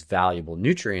all these valuable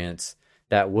nutrients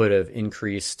that would have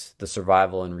increased the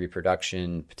survival and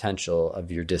reproduction potential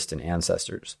of your distant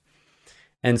ancestors.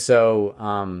 And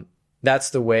so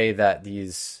that's the way that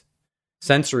these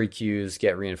sensory cues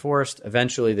get reinforced.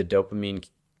 Eventually, the dopamine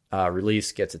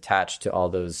release gets attached to all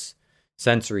those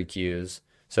sensory cues.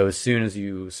 So as soon as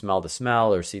you smell the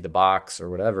smell or see the box or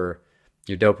whatever,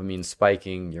 your dopamine's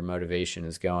spiking, your motivation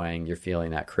is going, you're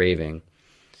feeling that craving.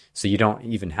 So you don't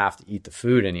even have to eat the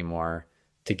food anymore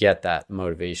to get that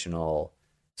motivational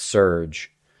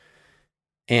surge.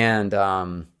 And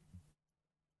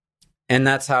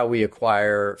that's how we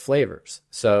acquire flavors.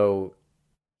 So,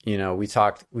 we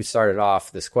started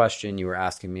off this question, you were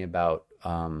asking me about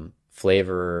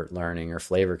flavor learning or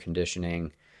flavor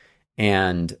conditioning.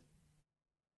 And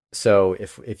so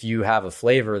if you have a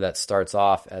flavor that starts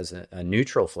off as a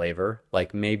neutral flavor,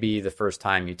 like maybe the first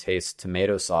time you taste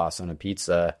tomato sauce on a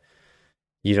pizza,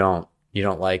 you don't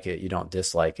like it, you don't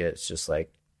dislike it, it's just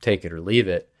like take it or leave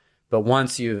it. But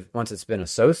once it's been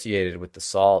associated with the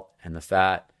salt and the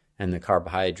fat and the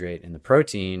carbohydrate and the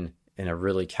protein in a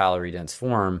really calorie dense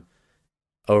form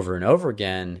over and over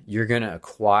again, you're going to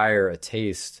acquire a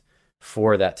taste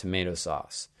for that tomato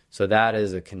sauce. So that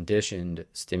is a conditioned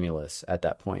stimulus at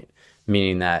that point,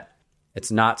 meaning that it's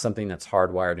not something that's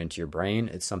hardwired into your brain.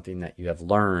 It's something that you have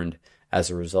learned as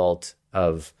a result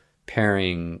of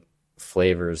pairing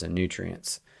flavors and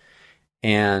nutrients.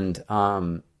 And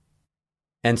so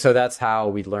that's how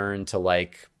we learn to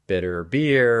like bitter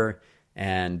beer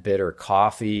and bitter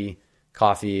coffee.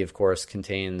 Coffee, of course,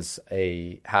 contains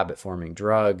a habit-forming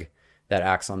drug that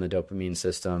acts on the dopamine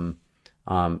system.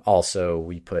 Also,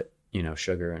 we put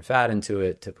sugar and fat into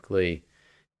it. Typically,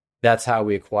 that's how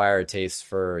we acquire a taste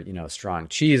for, strong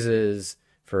cheeses,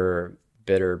 for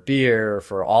bitter beer,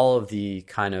 for all of the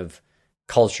kind of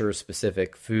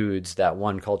culture-specific foods that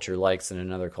one culture likes and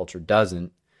another culture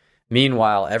doesn't.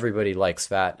 Meanwhile, everybody likes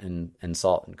fat and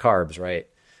salt and carbs, right?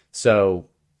 So,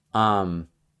 so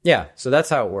that's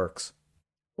how it works.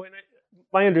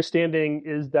 My understanding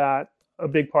is that a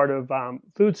big part of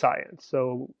food science,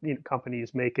 so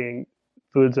companies making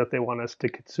foods that they want us to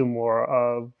consume more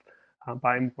of,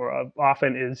 buy more of,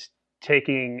 often is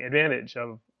taking advantage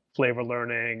of flavor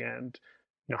learning and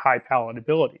high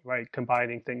palatability, right?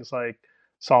 Combining things like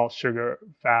salt, sugar,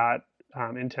 fat,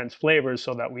 intense flavors,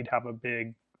 so that we'd have a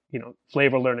big,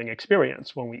 flavor learning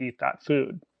experience when we eat that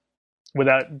food. Would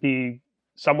that be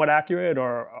somewhat accurate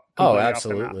or Oh, completely off the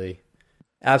map? absolutely.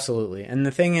 Absolutely. And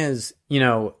the thing is,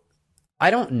 I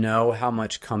don't know how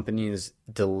much companies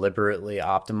deliberately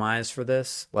optimize for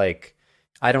this. Like,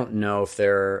 I don't know if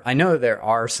I know there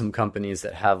are some companies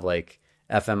that have like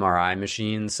fMRI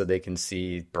machines so they can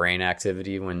see brain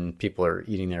activity when people are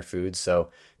eating their food. So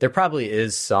there probably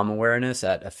is some awareness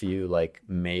at a few like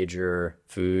major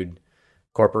food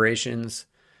corporations.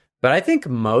 But I think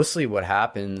mostly what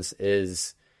happens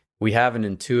is we have an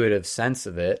intuitive sense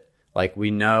of it. Like we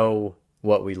know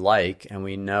what we like and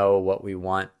we know what we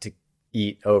want to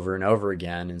eat over and over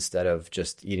again instead of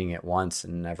just eating it once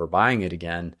and never buying it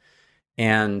again.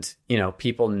 And,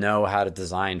 people know how to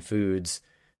design foods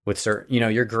with certain,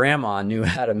 your grandma knew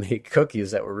how to make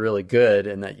cookies that were really good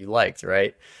and that you liked,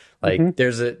 right? Like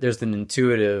there's an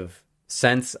intuitive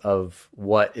sense of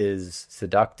what is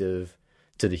seductive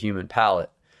to the human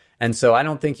palate. And so I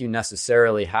don't think you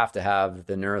necessarily have to have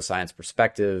the neuroscience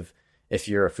perspective if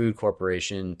you're a food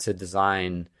corporation to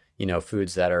design,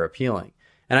 foods that are appealing.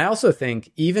 And I also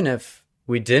think even if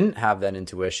we didn't have that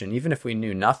intuition, even if we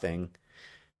knew nothing,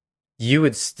 you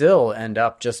would still end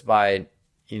up just by,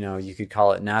 you could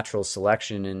call it natural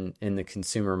selection in the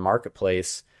consumer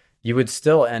marketplace. You would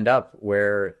still end up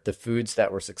where the foods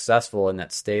that were successful and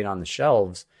that stayed on the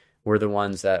shelves were the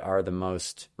ones that are the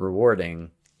most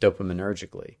rewarding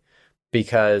dopaminergically.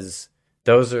 Because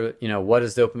those are, what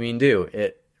does dopamine do?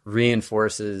 It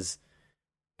reinforces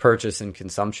purchase and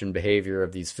consumption behavior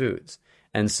of these foods.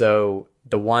 And so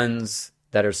the ones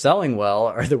that are selling well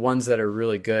are the ones that are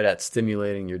really good at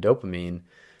stimulating your dopamine.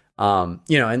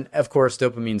 And of course,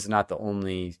 dopamine is not the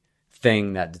only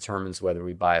thing that determines whether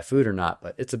we buy a food or not,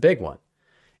 but it's a big one.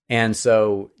 And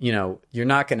so, you're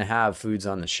not going to have foods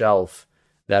on the shelf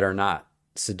that are not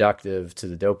seductive to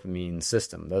the dopamine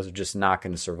system. Those are just not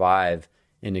going to survive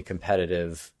in a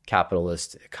competitive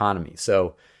capitalist economy.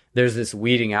 So there's this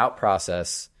weeding out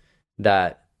process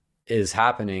that is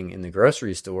happening in the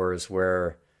grocery stores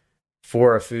where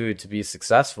for a food to be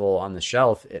successful on the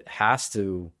shelf, it has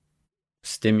to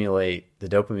stimulate the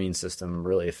dopamine system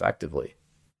really effectively.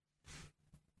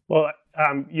 Well,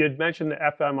 you had mentioned the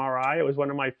fMRI. It was one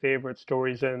of my favorite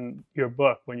stories in your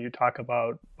book when you talk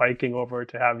about biking over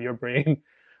to have your brain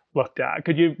looked at.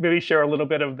 Could you maybe share a little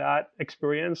bit of that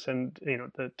experience and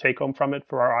the take home from it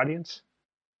for our audience?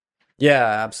 Yeah,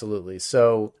 absolutely.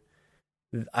 So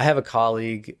I have a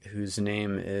colleague whose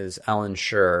name is Ellen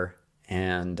Schur,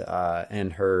 and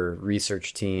her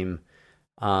research team.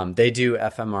 They do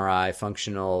fMRI,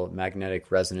 functional magnetic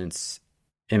resonance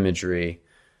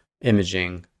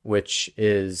imaging, which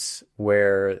is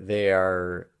where they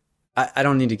are. I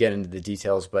don't need to get into the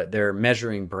details, but they're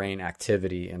measuring brain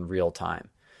activity in real time.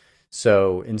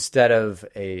 So instead of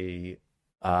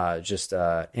just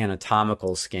a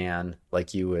anatomical scan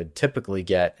like you would typically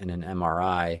get in an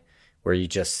MRI, where you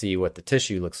just see what the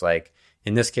tissue looks like,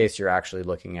 in this case, you're actually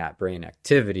looking at brain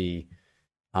activity,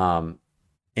 and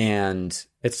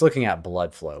it's looking at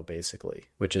blood flow, basically,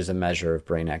 which is a measure of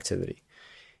brain activity.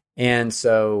 And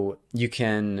so you're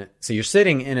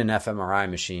sitting in an fMRI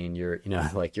machine,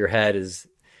 like your head is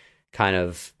kind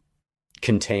of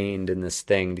contained in this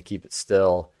thing to keep it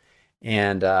still.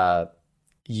 And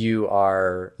you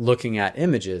are looking at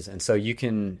images. And so you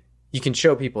can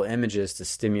show people images to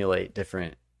stimulate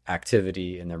different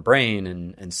activity in their brain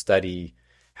and study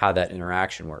how that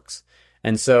interaction works.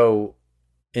 And so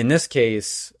in this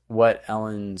case, what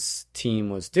Ellen's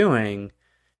team was doing,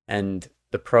 and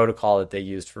the protocol that they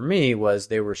used for me, was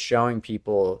they were showing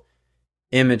people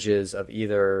images of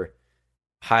either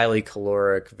highly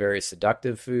caloric, very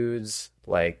seductive foods,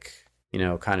 like,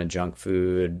 kind of junk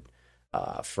food,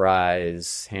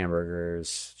 fries,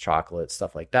 hamburgers, chocolate,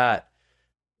 stuff like that.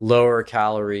 Lower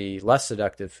calorie, less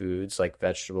seductive foods like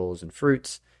vegetables and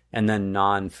fruits, and then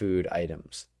non-food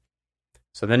items.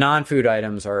 So the non-food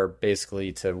items are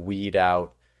basically to weed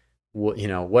out,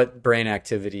 what brain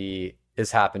activity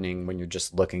is happening when you're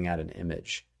just looking at an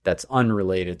image that's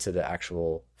unrelated to the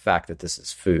actual fact that this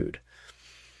is food.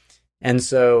 And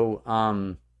so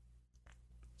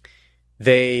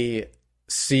they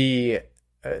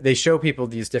show people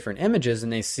these different images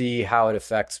and they see how it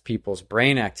affects people's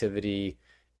brain activity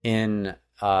in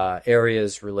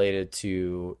areas related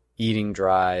to eating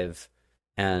drive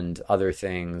and other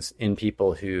things in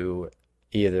people who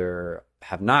either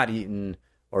have not eaten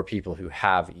or people who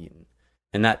have eaten.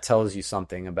 And that tells you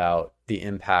something about the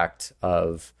impact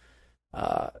of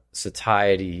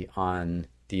satiety on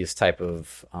these type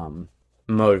of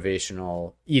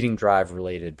motivational eating drive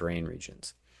related brain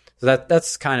regions. So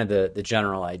that's kind of the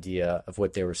general idea of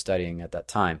what they were studying at that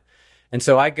time. And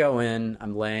so I go in,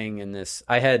 I'm laying in this,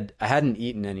 I hadn't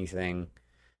eaten anything.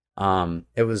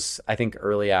 It was, I think,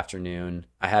 early afternoon.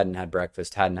 I hadn't had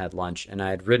breakfast, hadn't had lunch, and I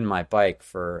had ridden my bike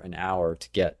for an hour to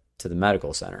get to the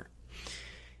medical center.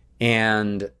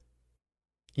 And,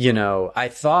 I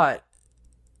thought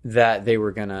that they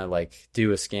were going to like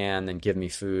do a scan, then give me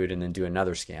food and then do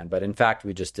another scan. But in fact,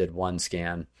 we just did one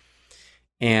scan.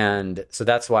 And so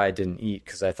that's why I didn't eat,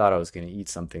 because I thought I was going to eat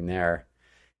something there.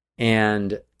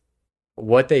 And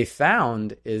what they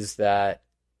found is that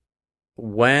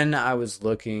when I was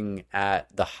looking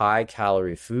at the high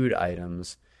calorie food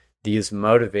items, these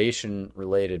motivation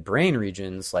related brain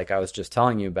regions, like I was just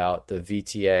telling you about, the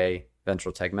VTA,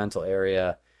 ventral tegmental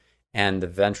area, and the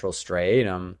ventral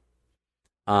striatum,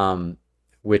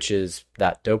 which is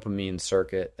that dopamine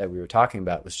circuit that we were talking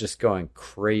about, was just going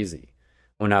crazy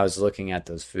when I was looking at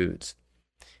those foods,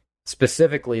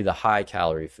 specifically the high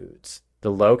calorie foods.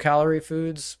 The low calorie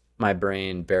foods, my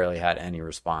brain barely had any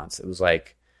response. It was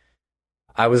like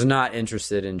I was not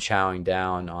interested in chowing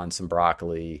down on some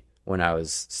broccoli when I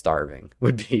was starving,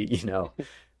 would be,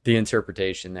 the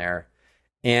interpretation there.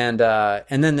 And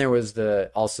then there was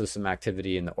also some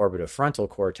activity in the orbitofrontal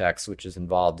cortex, which is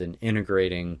involved in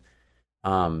integrating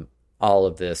all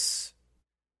of this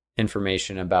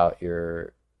information about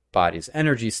your body's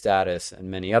energy status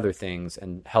and many other things,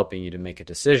 and helping you to make a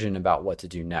decision about what to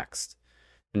do next.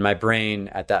 And my brain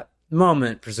at that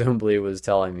moment presumably was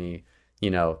telling me,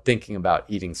 thinking about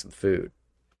eating some food.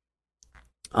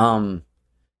 But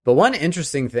one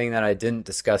interesting thing that I didn't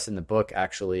discuss in the book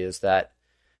actually is that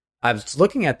I was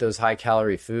looking at those high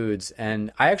calorie foods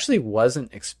and I actually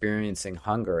wasn't experiencing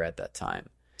hunger at that time.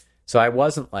 So I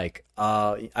wasn't like,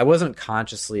 I wasn't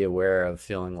consciously aware of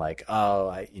feeling like,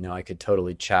 I could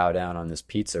totally chow down on this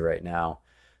pizza right now.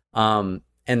 And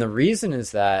the reason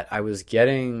is that I was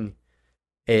getting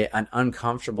an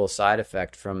uncomfortable side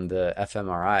effect from the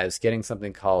fMRI. I was getting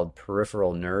something called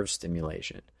peripheral nerve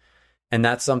stimulation. And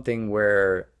that's something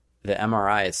where the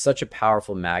MRI is such a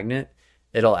powerful magnet,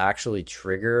 it'll actually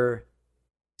trigger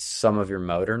some of your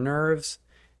motor nerves.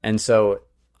 And so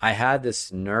I had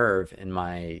this nerve in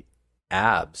my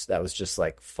abs that was just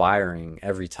like firing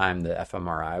every time the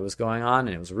fMRI was going on.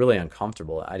 And it was really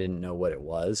uncomfortable. I didn't know what it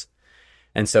was.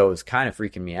 And so it was kind of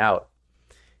freaking me out.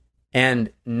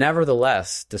 And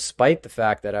nevertheless, despite the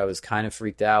fact that I was kind of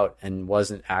freaked out and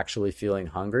wasn't actually feeling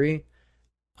hungry,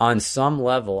 on some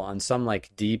level, on some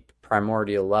like deep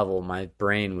primordial level, my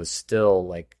brain was still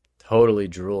like totally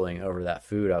drooling over that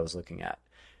food I was looking at.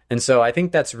 And so I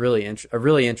think that's really a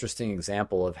really interesting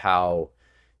example of how,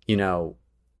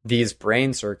 these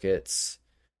brain circuits,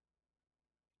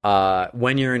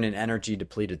 when you're in an energy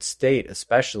depleted state,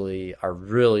 especially, are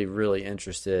really, really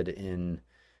interested in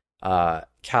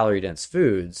calorie dense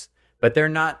foods, but you're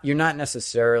not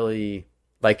necessarily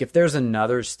like, if there's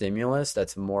another stimulus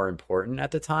that's more important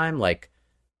at the time, like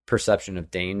perception of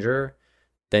danger,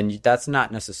 then that's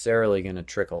not necessarily going to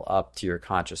trickle up to your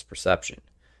conscious perception.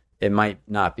 It might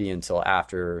not be until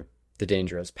after the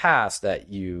danger has passed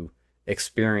that you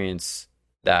experience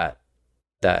that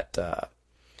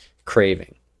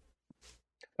craving.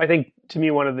 I think, to me,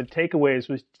 one of the takeaways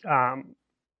was,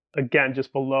 again,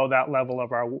 just below that level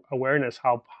of our awareness,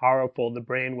 how powerful the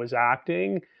brain was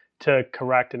acting to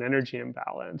correct an energy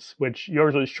imbalance, which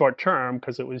yours was short term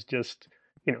because it was just,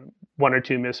 one or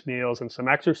two missed meals and some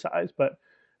exercise. But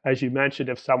as you mentioned,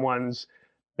 if someone's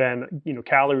been,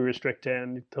 calorie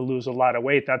restricted to lose a lot of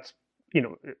weight, that's, it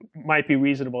might be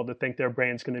reasonable to think their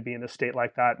brain's going to be in a state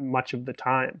like that much of the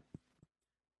time.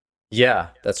 Yeah,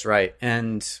 that's right.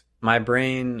 And my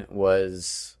brain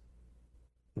those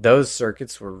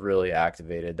circuits were really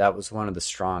activated. That was one of the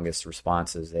strongest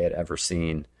responses they had ever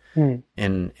seen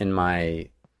in my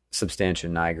substantia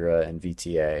nigra and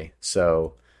VTA.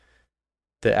 So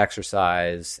the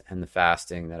exercise and the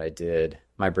fasting that I did,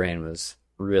 my brain was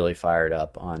really fired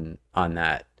up on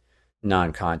that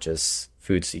non-conscious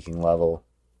food-seeking level.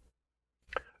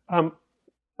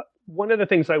 One of the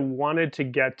things I wanted to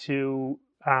get to,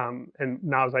 and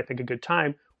now is, I think, a good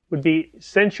time, would be,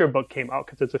 since your book came out,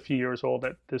 because it's a few years old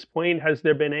at this point, has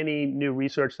there been any new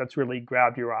research that's really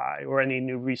grabbed your eye, or any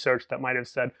new research that might have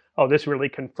said, oh, this really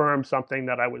confirmed something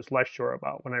that I was less sure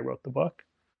about when I wrote the book?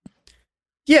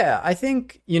 Yeah, I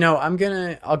think,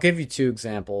 I'll give you two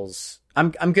examples.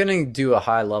 I'm going to do a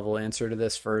high level answer to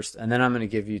this first, and then I'm going to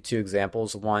give you two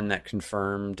examples, one that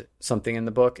confirmed something in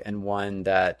the book and one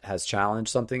that has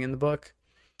challenged something in the book.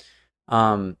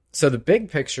 So the big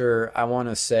picture I want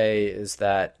to say is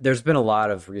that there's been a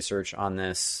lot of research on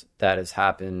this that has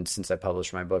happened since I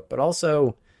published my book, but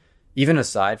also even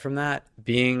aside from that,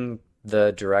 being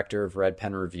the director of Red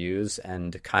Pen Reviews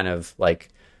and kind of like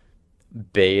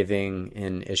bathing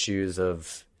in issues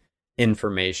of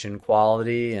information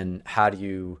quality and how do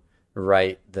you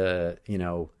write the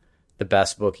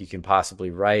best book you can possibly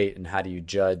write, and how do you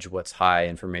judge what's high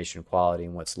information quality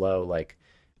and what's low. Like,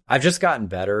 I've just gotten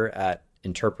better at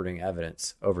interpreting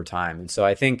evidence over time. And so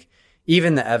I think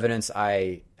even the evidence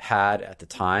I had at the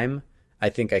time, I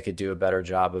think I could do a better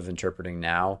job of interpreting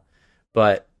now.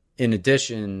 But in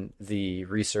addition, the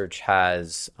research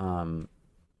has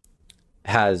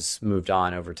moved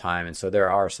on over time. And so there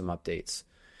are some updates.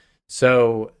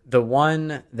 So the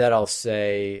one that I'll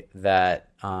say that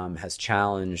has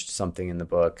challenged something in the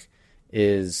book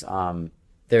is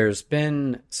there's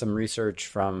been some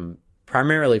research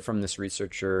primarily from this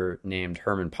researcher named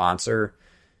Herman Poncer,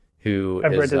 who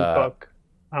I've read his book.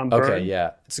 Okay, Burn.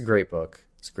 yeah, it's a great book.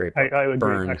 It's a great book. I would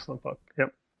Burn. agree. Excellent book.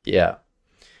 Yep. Yeah.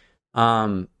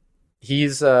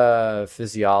 He's a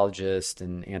physiologist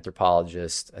and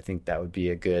anthropologist. I think that would be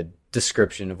a good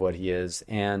description of what he is.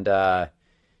 And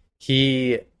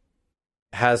he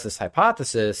has this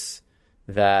hypothesis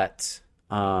that,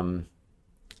 let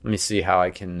me see how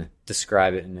I can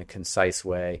describe it in a concise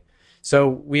way.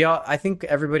 So I think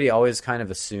everybody always kind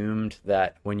of assumed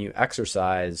that when you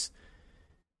exercise,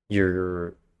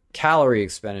 your calorie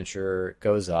expenditure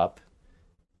goes up,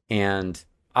 and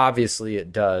obviously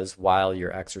it does while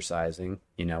you're exercising.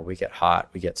 We get hot,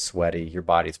 we get sweaty, your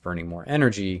body's burning more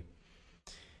energy.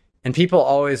 And people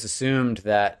always assumed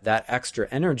that extra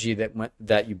energy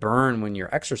that you burn when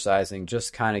you're exercising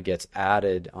just kind of gets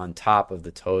added on top of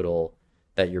the total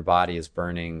that your body is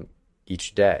burning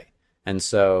each day. And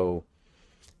so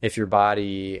if your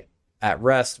body at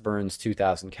rest burns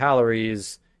 2,000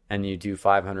 calories and you do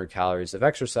 500 calories of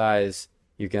exercise,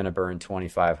 you're going to burn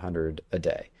 2,500 a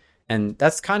day. And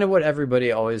that's kind of what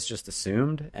everybody always just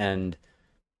assumed. And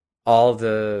all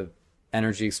the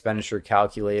energy expenditure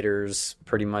calculators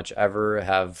pretty much ever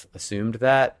have assumed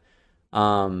that.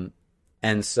 And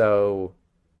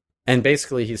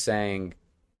basically he's saying,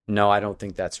 no, I don't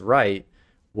think that's right.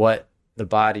 What the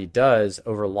body does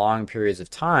over long periods of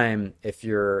time, if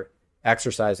you're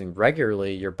exercising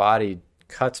regularly, your body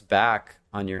cuts back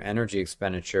on your energy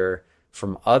expenditure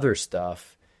from other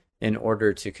stuff in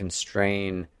order to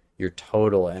constrain your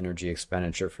total energy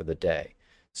expenditure for the day.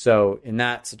 So in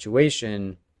that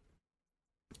situation,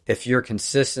 if you're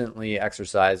consistently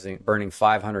exercising, burning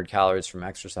 500 calories from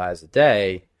exercise a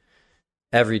day,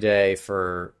 every day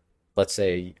for, let's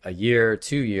say, a year,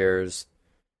 2 years,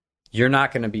 you're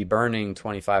not going to be burning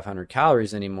 2,500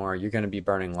 calories anymore. You're going to be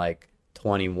burning like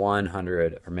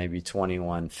 2,100 or maybe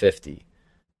 2,150,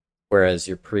 whereas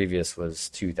your previous was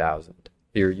 2,000.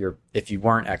 If you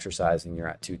weren't exercising, you're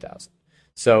at 2,000.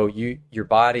 So your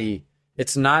body,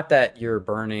 it's not that your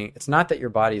body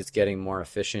is getting more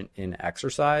efficient in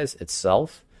exercise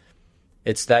itself.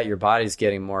 It's that your body's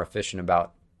getting more efficient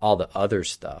about all the other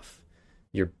stuff.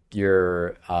 Your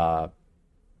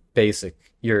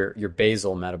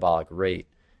basal metabolic rate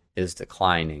is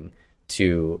declining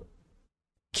to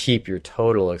keep your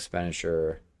total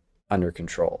expenditure under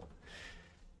control.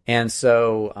 And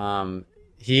so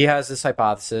he has this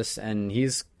hypothesis, and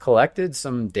he's collected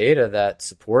some data that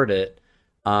support it.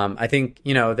 I think,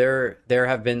 there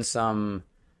have been some,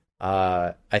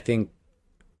 I think,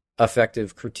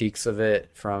 effective critiques of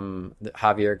it from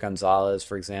Javier Gonzalez,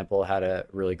 for example, had a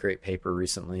really great paper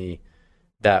recently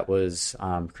that was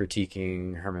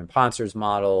critiquing Herman Poncer's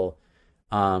model.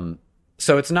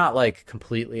 So it's not like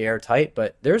completely airtight,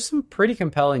 but there's some pretty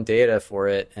compelling data for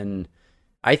it. And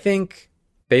I think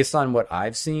based on what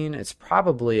I've seen, it's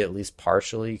probably at least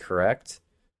partially correct.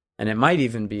 And it might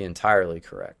even be entirely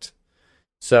correct.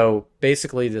 So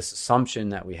basically this assumption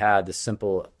that we had, this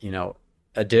simple,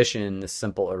 addition, this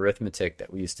simple arithmetic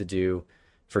that we used to do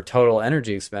for total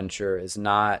energy expenditure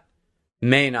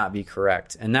may not be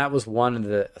correct. And that was one of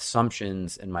the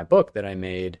assumptions in my book that I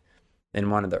made in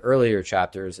one of the earlier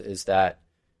chapters, is that,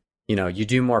 you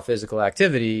do more physical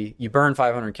activity, you burn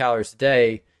 500 calories a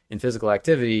day in physical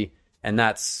activity, and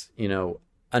that's,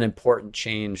 an important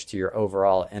change to your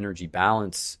overall energy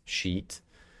balance sheet.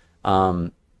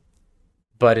 But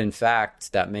in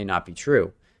fact, that may not be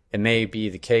true. It may be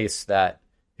the case that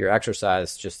your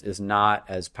exercise just is not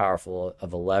as powerful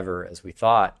of a lever as we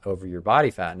thought over your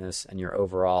body fatness and your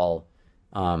overall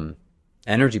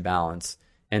energy balance,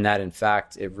 and that in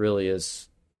fact it really is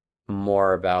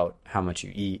more about how much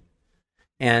you eat.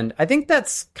 And I think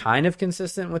that's kind of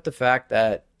consistent with the fact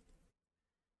that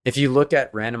if you look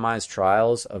at randomized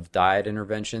trials of diet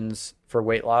interventions for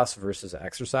weight loss versus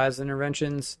exercise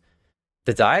interventions,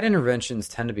 the diet interventions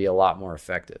tend to be a lot more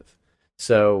effective.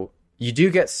 So you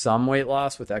do get some weight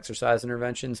loss with exercise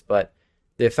interventions, but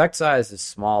the effect size is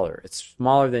smaller. It's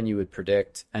smaller than you would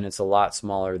predict, and it's a lot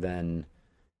smaller than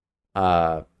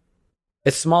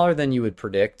you would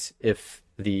predict if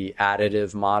the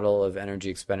additive model of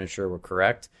energy expenditure were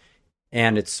correct.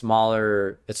 And it's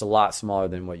a lot smaller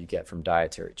than what you get from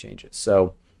dietary changes.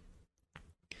 So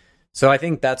I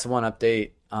think that's one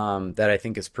update that I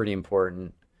think is pretty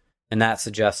important. And that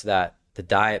suggests that the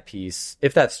diet piece,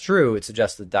 if that's true, it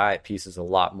suggests the diet piece is a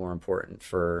lot more important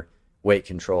for weight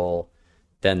control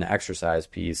than the exercise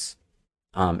piece,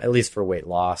 at least for weight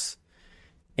loss.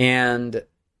 And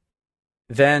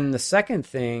then the second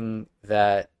thing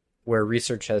where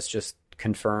research has just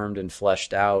confirmed and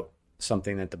fleshed out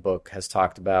something that the book has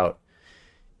talked about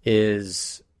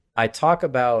is I talk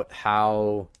about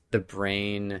how the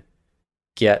brain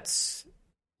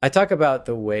I talk about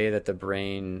the way that the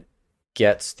brain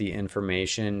gets the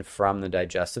information from the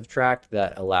digestive tract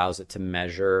that allows it to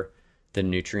measure the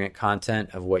nutrient content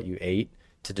of what you ate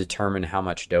to determine how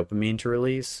much dopamine to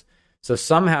release. So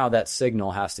somehow that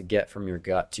signal has to get from your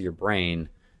gut to your brain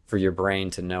for your brain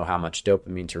to know how much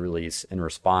dopamine to release in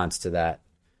response to that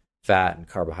fat and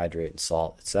carbohydrate and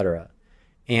salt, etc.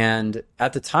 And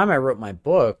at the time I wrote my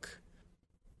book,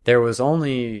 there was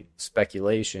only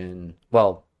speculation.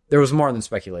 Well, there was more than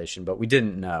speculation, but we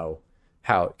didn't know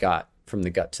how it got from the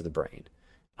gut to the brain.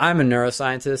 I'm a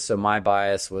neuroscientist, so my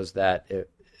bias was that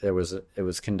it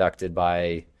was conducted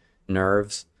by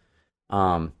nerves.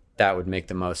 That would make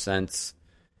the most sense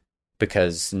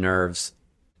because nerves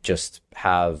just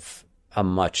have a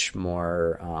much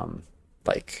more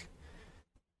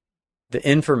the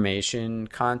information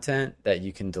content that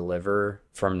you can deliver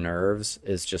from nerves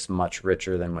is just much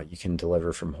richer than what you can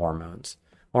deliver from hormones.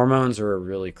 Hormones are a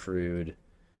really crude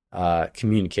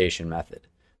communication method,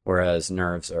 whereas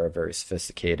nerves are a very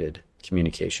sophisticated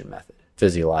communication method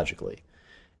physiologically.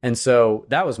 And so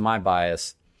that was my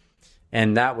bias,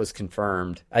 and that was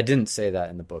confirmed. I didn't say that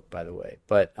in the book, by the way,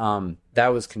 but that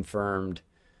was confirmed.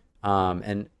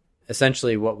 And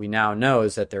essentially what we now know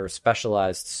is that there are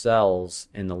specialized cells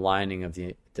in the lining of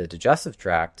the digestive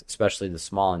tract, especially the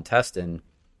small intestine,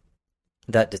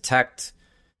 that detect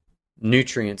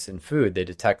nutrients in food. They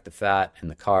detect the fat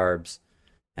and the carbs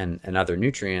and other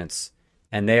nutrients.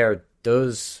 And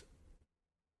those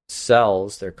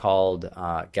cells, they're called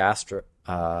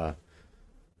neuropod.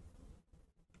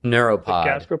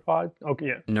 Gastropod? Okay,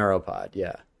 yeah. Neuropod,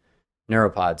 yeah.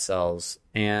 Neuropod cells.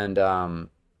 And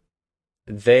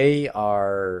they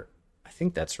are, I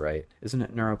think that's right. Isn't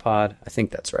it neuropod? I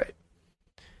think that's right.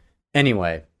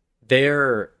 Anyway,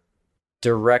 they're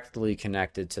directly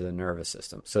connected to the nervous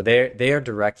system. So they are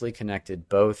directly connected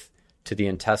both to the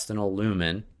intestinal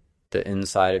lumen, the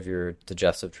inside of your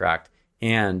digestive tract,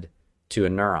 and to a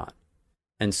neuron.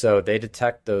 And so they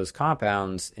detect those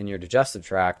compounds in your digestive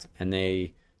tract, and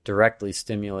they directly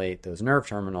stimulate those nerve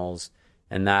terminals,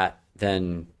 and that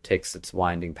then takes its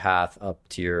winding path up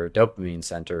to your dopamine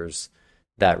centers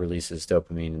that releases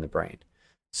dopamine in the brain.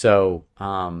 So,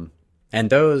 and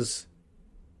those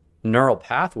neural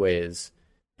pathways,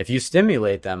 if you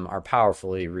stimulate them, are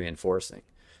powerfully reinforcing.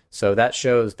 So that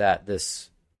shows that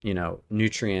this,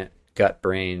 nutrient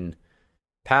gut-brain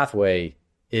pathway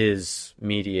is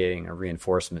mediating a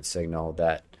reinforcement signal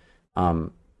that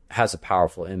has a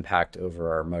powerful impact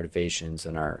over our motivations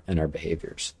and our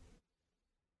behaviors.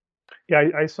 Yeah,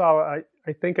 I saw.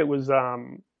 I think it was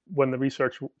when the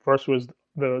research first was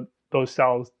those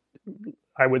cells.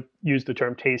 I would use the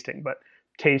term tasting, but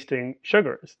tasting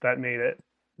sugars that made it,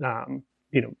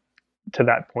 to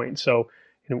that point. So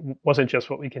it wasn't just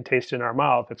what we can taste in our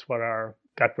mouth; it's what our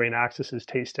gut-brain axis is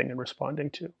tasting and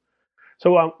responding to.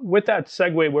 So with that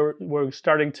segue, we're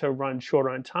starting to run short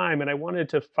on time, and I wanted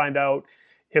to find out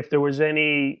if there was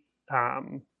any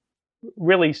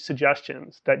really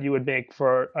suggestions that you would make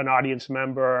for an audience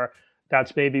member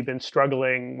that's maybe been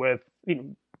struggling with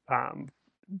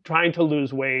trying to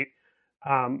lose weight.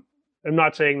 I'm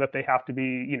not saying that they have to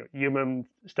be human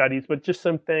studies, but just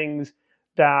some things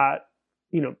that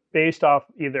based off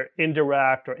either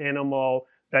indirect or animal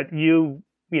that you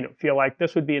feel like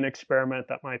this would be an experiment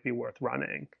that might be worth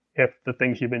running if the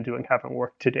things you've been doing haven't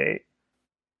worked to date.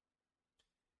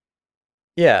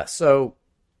 Yeah, so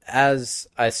as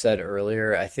I said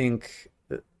earlier, I think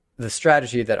the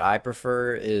strategy that I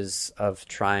prefer is of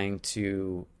trying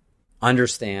to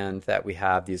understand that we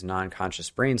have these non-conscious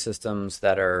brain systems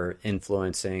that are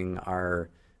influencing our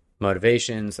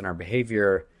motivations and our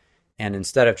behavior, And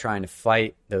instead of trying to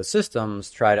fight those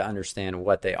systems, try to understand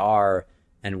what they are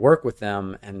and work with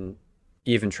them, and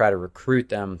even try to recruit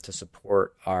them to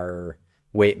support our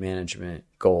weight management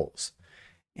goals.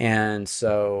 And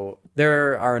so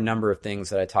there are a number of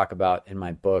things that I talk about in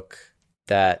my book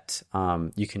that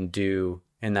you can do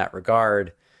in that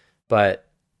regard. But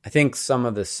I think some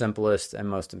of the simplest and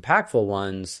most impactful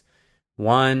ones,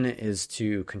 one is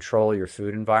to control your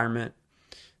food environment.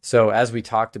 So as we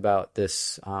talked about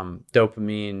this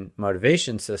dopamine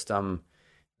motivation system,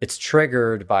 it's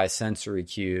triggered by sensory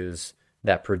cues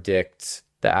that predict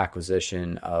the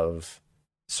acquisition of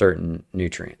certain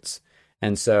nutrients.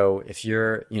 And so if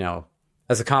you're,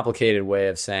 that's a complicated way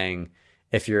of saying,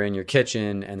 if you're in your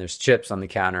kitchen and there's chips on the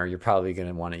counter, you're probably going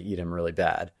to want to eat them really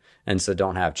bad. And so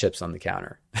don't have chips on the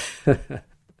counter.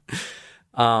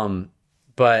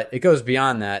 But it goes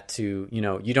beyond that to,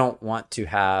 you don't want to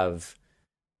have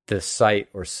the sight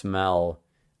or smell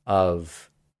of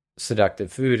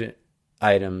seductive food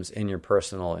items in your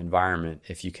personal environment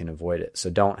if you can avoid it. So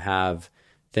don't have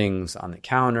things on the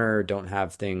counter, don't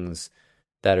have things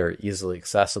that are easily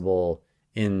accessible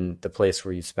in the place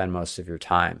where you spend most of your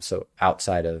time. So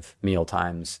outside of meal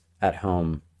times, at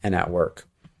home and at work.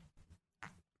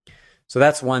 So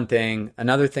that's one thing.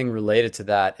 Another thing related to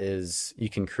that is you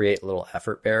can create little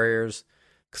effort barriers.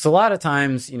 Because a lot of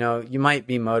times, you might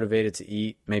be motivated to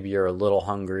eat. Maybe you're a little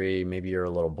hungry, maybe you're a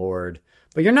little bored,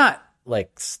 but you're not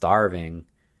like starving.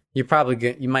 You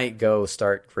might go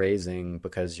start grazing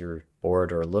because you're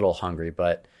bored or a little hungry.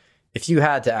 But if you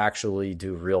had to actually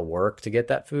do real work to get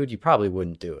that food, you probably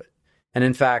wouldn't do it. And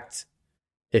in fact,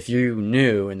 if you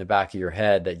knew in the back of your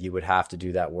head that you would have to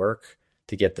do that work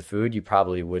to get the food, you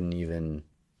probably wouldn't even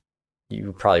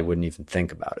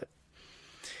think about it.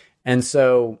 And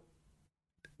so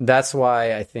that's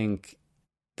why I think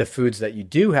the foods that you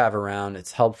do have around,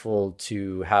 it's helpful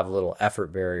to have little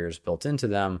effort barriers built into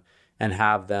them and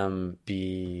have them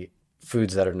be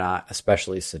foods that are not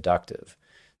especially seductive.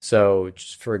 So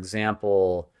just for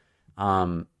example,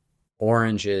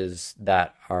 oranges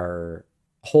that are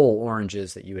whole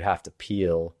oranges that you would have to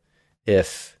peel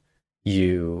if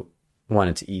you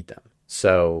wanted to eat them.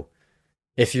 So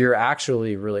if you're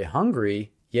actually really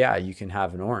hungry, yeah, you can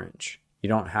have an orange. You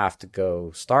don't have to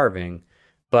go starving.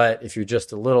 But if you're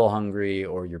just a little hungry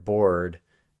or you're bored,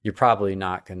 you're probably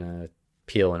not going to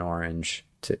peel an orange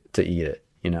to eat it,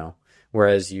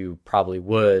 whereas you probably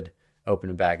would open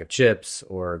a bag of chips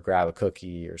or grab a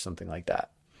cookie or something like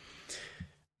that.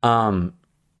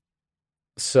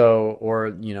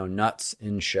 Nuts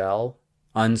in shell,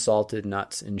 unsalted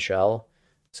nuts in shell.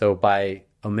 So by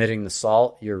omitting the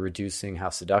salt, you're reducing how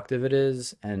seductive it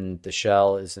is, and the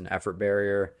shell is an effort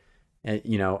barrier. And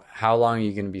how long are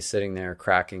you going to be sitting there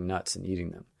cracking nuts and eating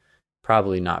them?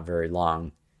 Probably not very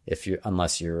long,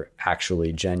 unless you're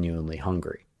actually genuinely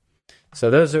hungry. So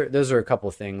those are a couple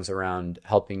of things around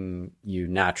helping you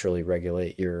naturally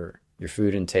regulate your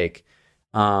food intake.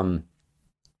 And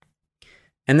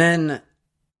then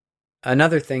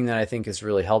another thing that I think is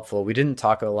really helpful, we didn't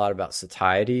talk a lot about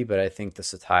satiety, but I think the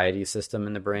satiety system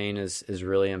in the brain is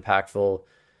really impactful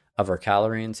of our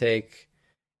calorie intake.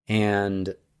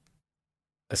 And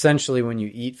essentially when you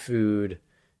eat food,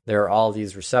 there are all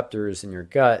these receptors in your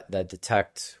gut that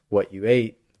detect what you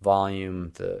ate,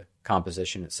 volume, the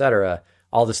composition, etc.,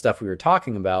 all the stuff we were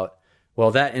talking about.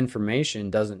 Well, that information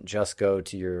doesn't just go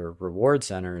to your reward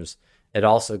centers, it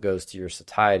also goes to your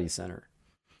satiety center.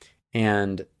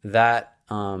 And that,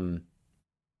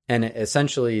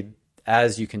 essentially,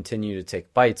 as you continue to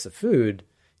take bites of food,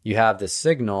 you have this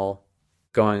signal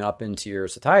going up into your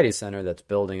satiety center that's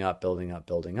building up.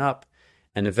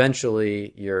 And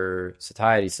eventually your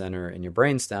satiety center in your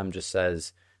brainstem just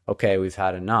says, okay, we've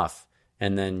had enough.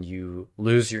 And then you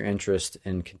lose your interest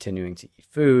in continuing to eat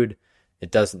food.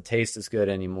 It doesn't taste as good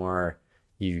anymore.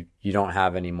 You don't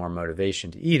have any more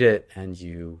motivation to eat it, and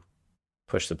you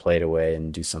push the plate away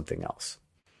and do something else.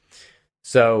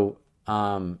 So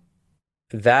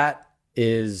that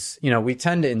is, we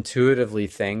tend to intuitively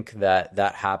think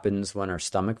that happens when our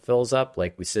stomach fills up.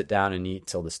 Like we sit down and eat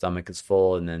till the stomach is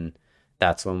full, and then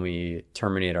that's when we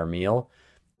terminate our meal.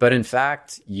 But in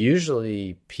fact,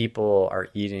 usually people are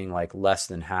eating like less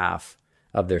than half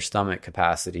of their stomach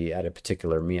capacity at a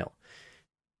particular meal.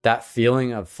 That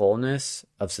feeling of fullness,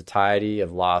 of satiety,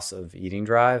 of loss of eating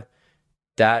drive,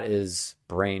 that is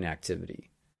brain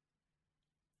activity.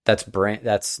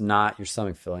 That's not your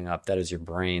stomach filling up. That is your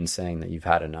brain saying that you've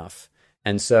had enough.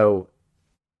 And so,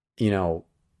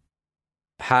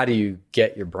 how do you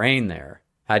get your brain there?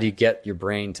 How do you get your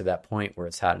brain to that point where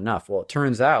it's had enough? Well, it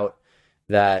turns out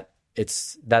that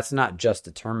that's not just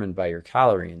determined by your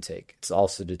calorie intake. It's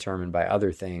also determined by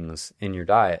other things in your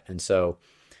diet. And so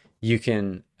you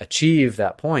can achieve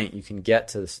that point. You can get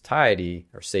to the satiety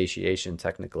or satiation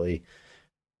technically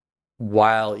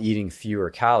while eating fewer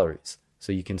calories.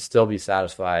 So you can still be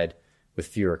satisfied with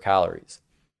fewer calories.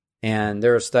 And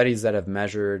there are studies that have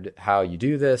measured how you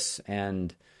do this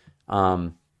and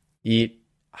eat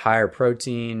higher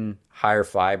protein, higher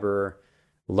fiber,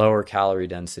 lower calorie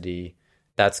density.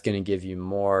 That's going to give you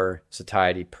more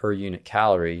satiety per unit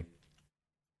calorie.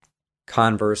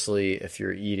 Conversely, if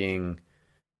you're eating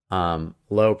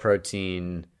low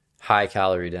protein, high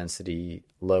calorie density,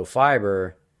 low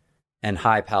fiber, and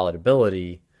high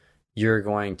palatability, you're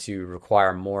going to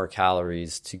require more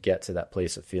calories to get to that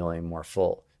place of feeling more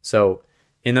full. So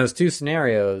in those two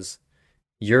scenarios,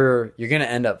 you're going to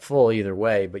end up full either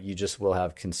way, but you just will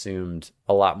have consumed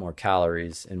a lot more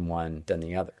calories in one than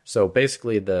the other. So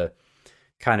basically the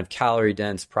kind of calorie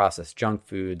dense processed junk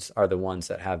foods are the ones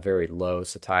that have very low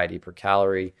satiety per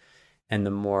calorie, and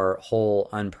the more whole,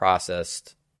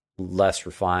 unprocessed, less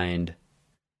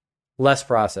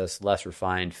processed, less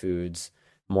refined foods,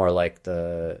 more like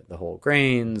the whole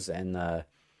grains and the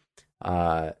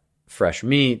fresh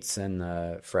meats and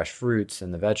the fresh fruits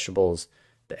and the vegetables,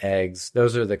 the eggs,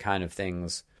 those are the kind of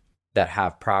things that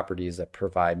have properties that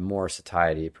provide more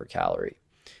satiety per calorie.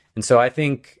 And so I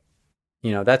think,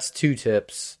 that's two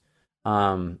tips,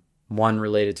 one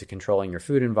related to controlling your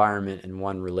food environment and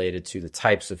one related to the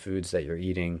types of foods that you're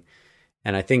eating.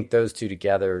 And I think those two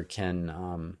together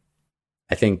can,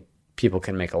 I think people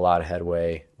can make a lot of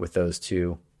headway with those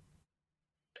two.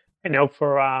 I know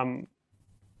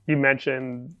you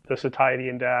mentioned the satiety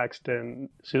index, and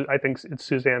I think it's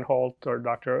Suzanne Holt or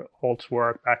Dr. Holt's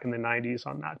work back in the 90s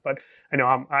on that. But I know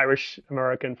I'm Irish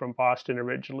American from Boston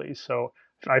originally, so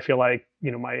I feel like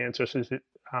my ancestors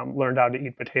learned how to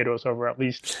eat potatoes over at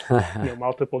least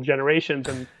multiple generations.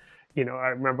 And I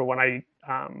remember when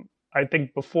I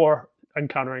think before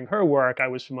encountering her work, I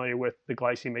was familiar with the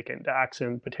glycemic index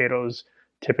and potatoes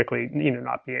typically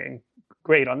not being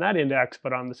great on that index,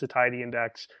 but on the satiety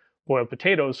index, boiled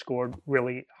potatoes scored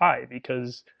really high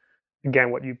because,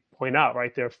 again, what you point out,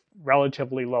 right? They're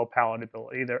relatively low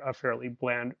palatability. They're a fairly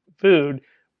bland food.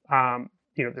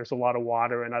 There's a lot of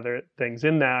water and other things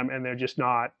in them, and they're just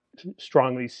not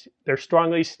strongly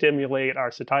stimulate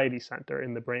our satiety center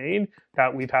in the brain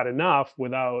that we've had enough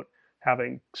without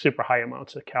having super high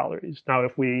amounts of calories. Now,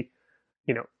 if we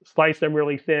slice them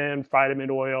really thin, fry them in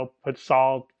oil, put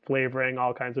salt, flavoring,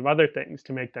 all kinds of other things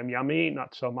to make them yummy,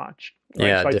 not so much. Right?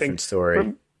 Yeah, so different I think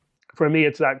story. For me,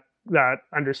 it's that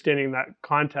understanding that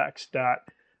context that,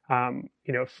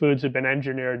 foods have been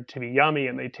engineered to be yummy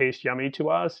and they taste yummy to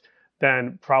us,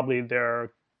 then probably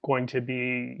they're going to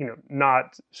be,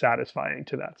 not satisfying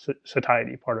to that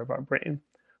satiety part of our brain.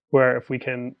 Where if we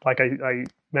can, like I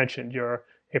mentioned, your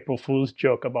April Fool's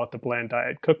joke about the bland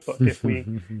diet cookbook. If we,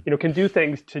 can do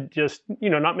things to just,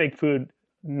 not make food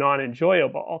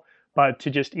non-enjoyable, but to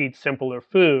just eat simpler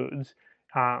foods,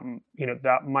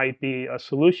 that might be a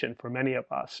solution for many of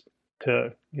us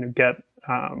to, get,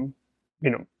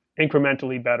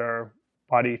 incrementally better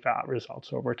body fat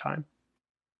results over time.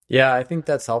 Yeah, I think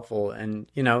that's helpful. And,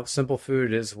 simple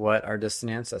food is what our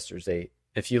distant ancestors ate.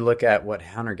 If you look at what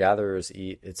hunter-gatherers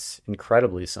eat, it's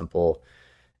incredibly simple.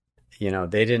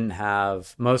 They didn't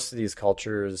have, most of these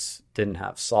cultures didn't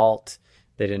have salt.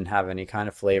 They didn't have any kind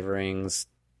of flavorings,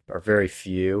 or very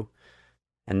few,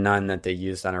 and none that they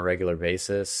used on a regular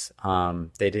basis.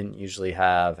 They didn't usually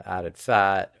have added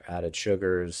fat, or added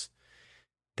sugars.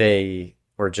 They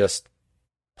were just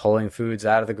pulling foods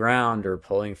out of the ground or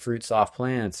pulling fruits off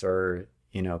plants or,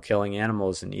 killing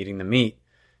animals and eating the meat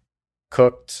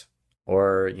cooked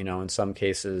or, in some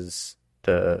cases,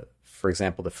 for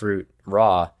example, the fruit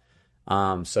raw.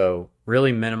 So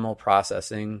really minimal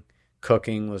processing.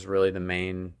 Cooking was really the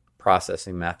main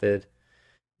processing method.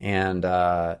 And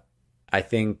I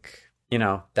think,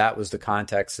 that was the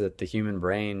context that the human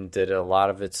brain did a lot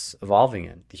of its evolving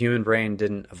in. The human brain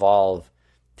didn't evolve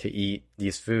to eat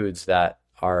these foods that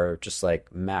are just like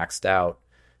maxed out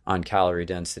on calorie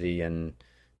density and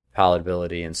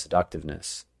palatability and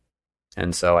seductiveness.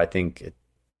 And so I think it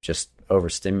just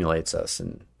overstimulates us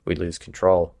and we lose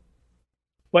control.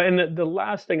 Well, and the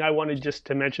last thing I wanted just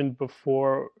to mention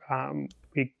before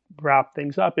we wrap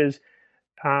things up is,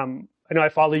 I know I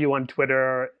follow you on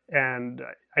Twitter, and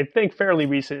I think fairly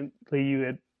recently you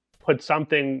had put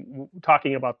something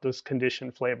talking about this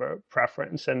conditioned flavor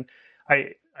preference. And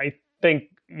I think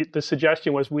the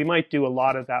suggestion was we might do a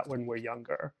lot of that when we're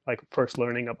younger, like first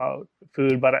learning about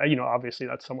food. But, obviously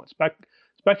that's somewhat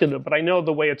speculative. But I know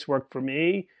the way it's worked for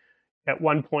me at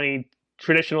one point,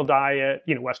 traditional diet,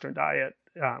 Western diet,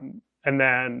 and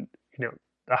then,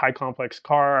 the high complex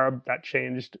carb that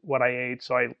changed what I ate.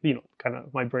 So I, kind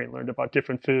of my brain learned about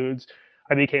different foods.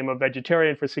 I became a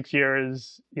vegetarian for 6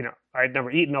 years. I'd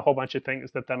never eaten a whole bunch of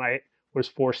things that then I was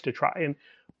forced to try. And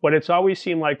what it's always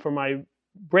seemed like for my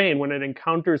brain when it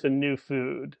encounters a new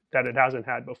food that it hasn't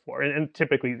had before, and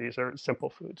typically these are simple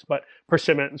foods, but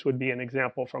persimmons would be an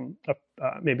example from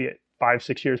maybe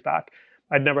 5-6 years back.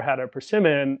 I'd never had a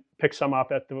persimmon, pick some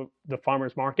up at the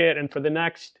farmer's market, and for the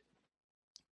next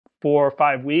 4 or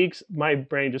 5 weeks, my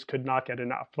brain just could not get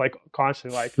enough, like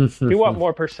constantly, like, we want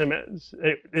more persimmons.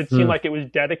 It seemed like it was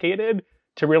dedicated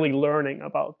to really learning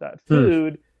about that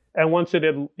food. And once it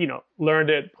had,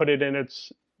 learned it, put it in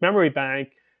its memory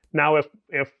bank, now if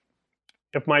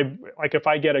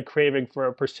I get a craving for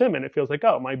a persimmon, it feels like,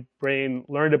 oh, my brain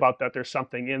learned about that. There's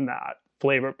something in that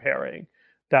flavor pairing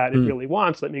that it really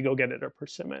wants. Let me go get it a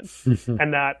persimmon.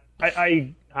 And that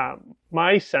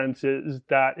my sense is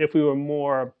that if we were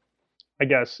more, I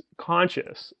guess,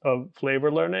 conscious of flavor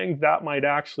learning, that might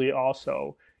actually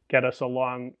also get us a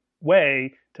long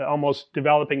way to almost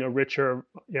developing a richer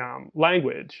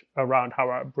language around how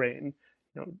our brain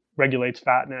regulates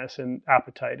fatness and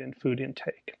appetite and food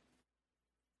intake.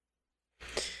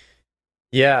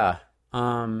 Yeah.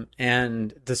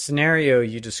 And the scenario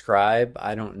you describe,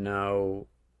 I don't know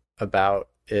about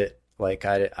it. Like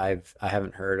I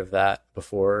haven't heard of that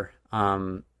before.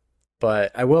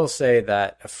 But I will say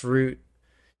that a fruit,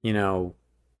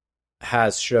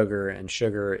 has sugar, and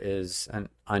sugar is an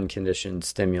unconditioned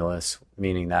stimulus,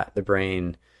 meaning that the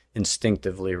brain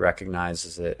instinctively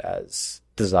recognizes it as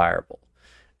desirable.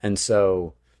 And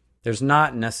so there's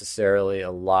not necessarily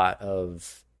a lot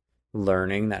of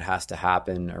learning that has to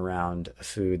happen around a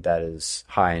food that is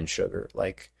high in sugar.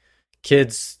 Like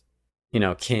kids,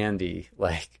 candy,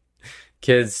 like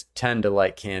kids tend to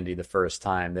like candy the first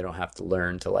time. They don't have to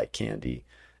learn to like candy.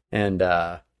 And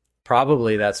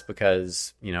probably that's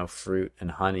because, fruit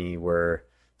and honey were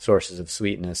sources of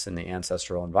sweetness in the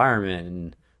ancestral environment.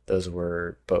 And those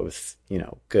were both,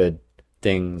 good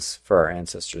things for our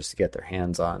ancestors to get their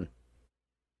hands on.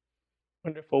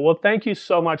 Wonderful. Well, thank you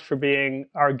so much for being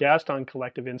our guest on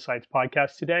Collective Insights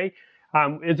podcast today.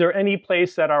 Is there any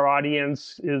place that our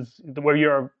audience is where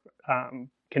you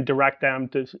can direct them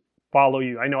to follow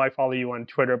you? I know I follow you on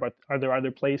Twitter, but are there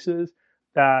other places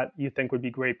that you think would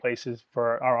be great places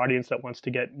for our audience that wants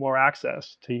to get more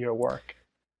access to your work?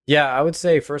 Yeah, I would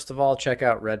say, first of all, check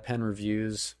out Red Pen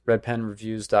Reviews,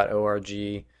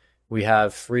 redpenreviews.org. We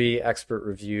have free expert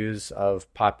reviews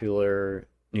of popular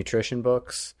nutrition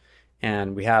books.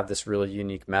 And we have this really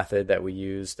unique method that we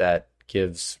use that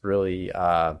gives really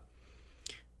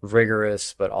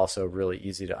rigorous, but also really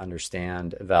easy to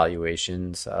understand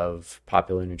evaluations of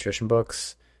popular nutrition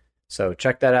books. So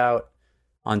check that out.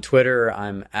 On Twitter,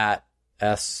 I'm at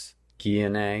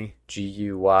sguyenet,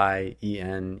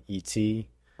 Guyenet.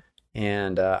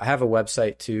 And I have a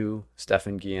website too,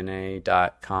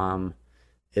 stephanguyenet.com.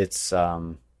 It's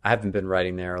I haven't been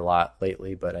writing there a lot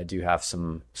lately, but I do have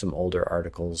some older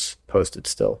articles posted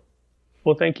still.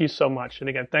 Well, thank you so much. And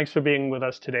again, thanks for being with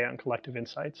us today on Collective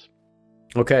Insights.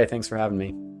 Okay, thanks for having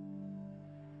me.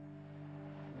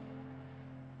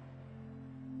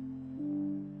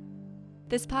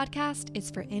 This podcast is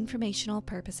for informational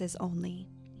purposes only.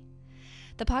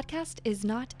 The podcast is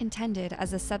not intended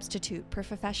as a substitute for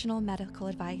professional medical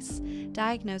advice,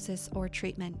 diagnosis, or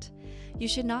treatment. You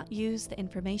should not use the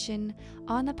information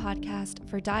on the podcast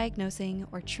for diagnosing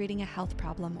or treating a health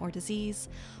problem or disease,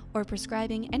 or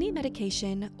prescribing any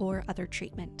medication or other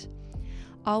treatment.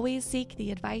 Always seek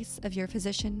the advice of your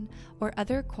physician or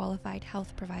other qualified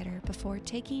health provider before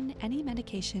taking any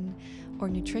medication or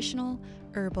nutritional,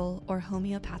 herbal, or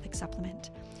homeopathic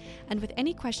supplement, and with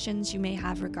any questions you may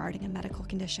have regarding a medical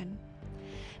condition.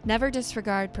 Never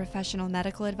disregard professional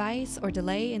medical advice or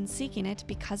delay in seeking it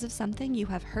because of something you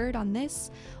have heard on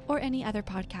this or any other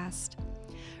podcast.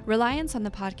 Reliance on the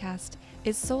podcast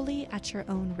is solely at your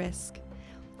own risk.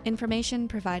 Information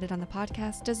provided on the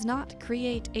podcast does not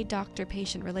create a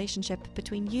doctor-patient relationship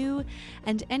between you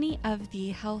and any of the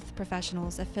health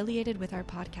professionals affiliated with our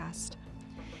podcast.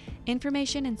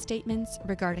 Information and statements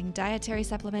regarding dietary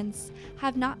supplements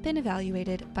have not been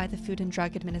evaluated by the Food and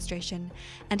Drug Administration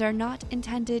and are not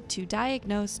intended to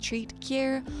diagnose, treat,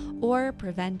 cure, or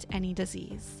prevent any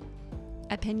disease.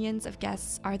 Opinions of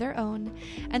guests are their own,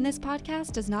 and this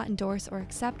podcast does not endorse or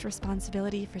accept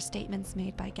responsibility for statements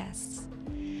made by guests.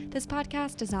 This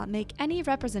podcast does not make any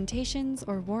representations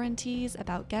or warranties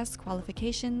about guest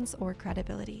qualifications or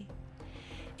credibility.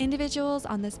 Individuals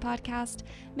on this podcast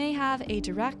may have a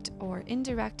direct or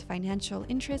indirect financial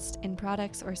interest in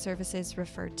products or services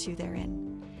referred to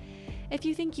therein. If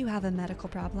you think you have a medical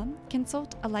problem,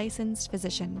 consult a licensed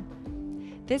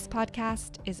physician. This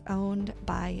podcast is owned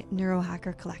by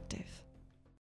Neurohacker Collective.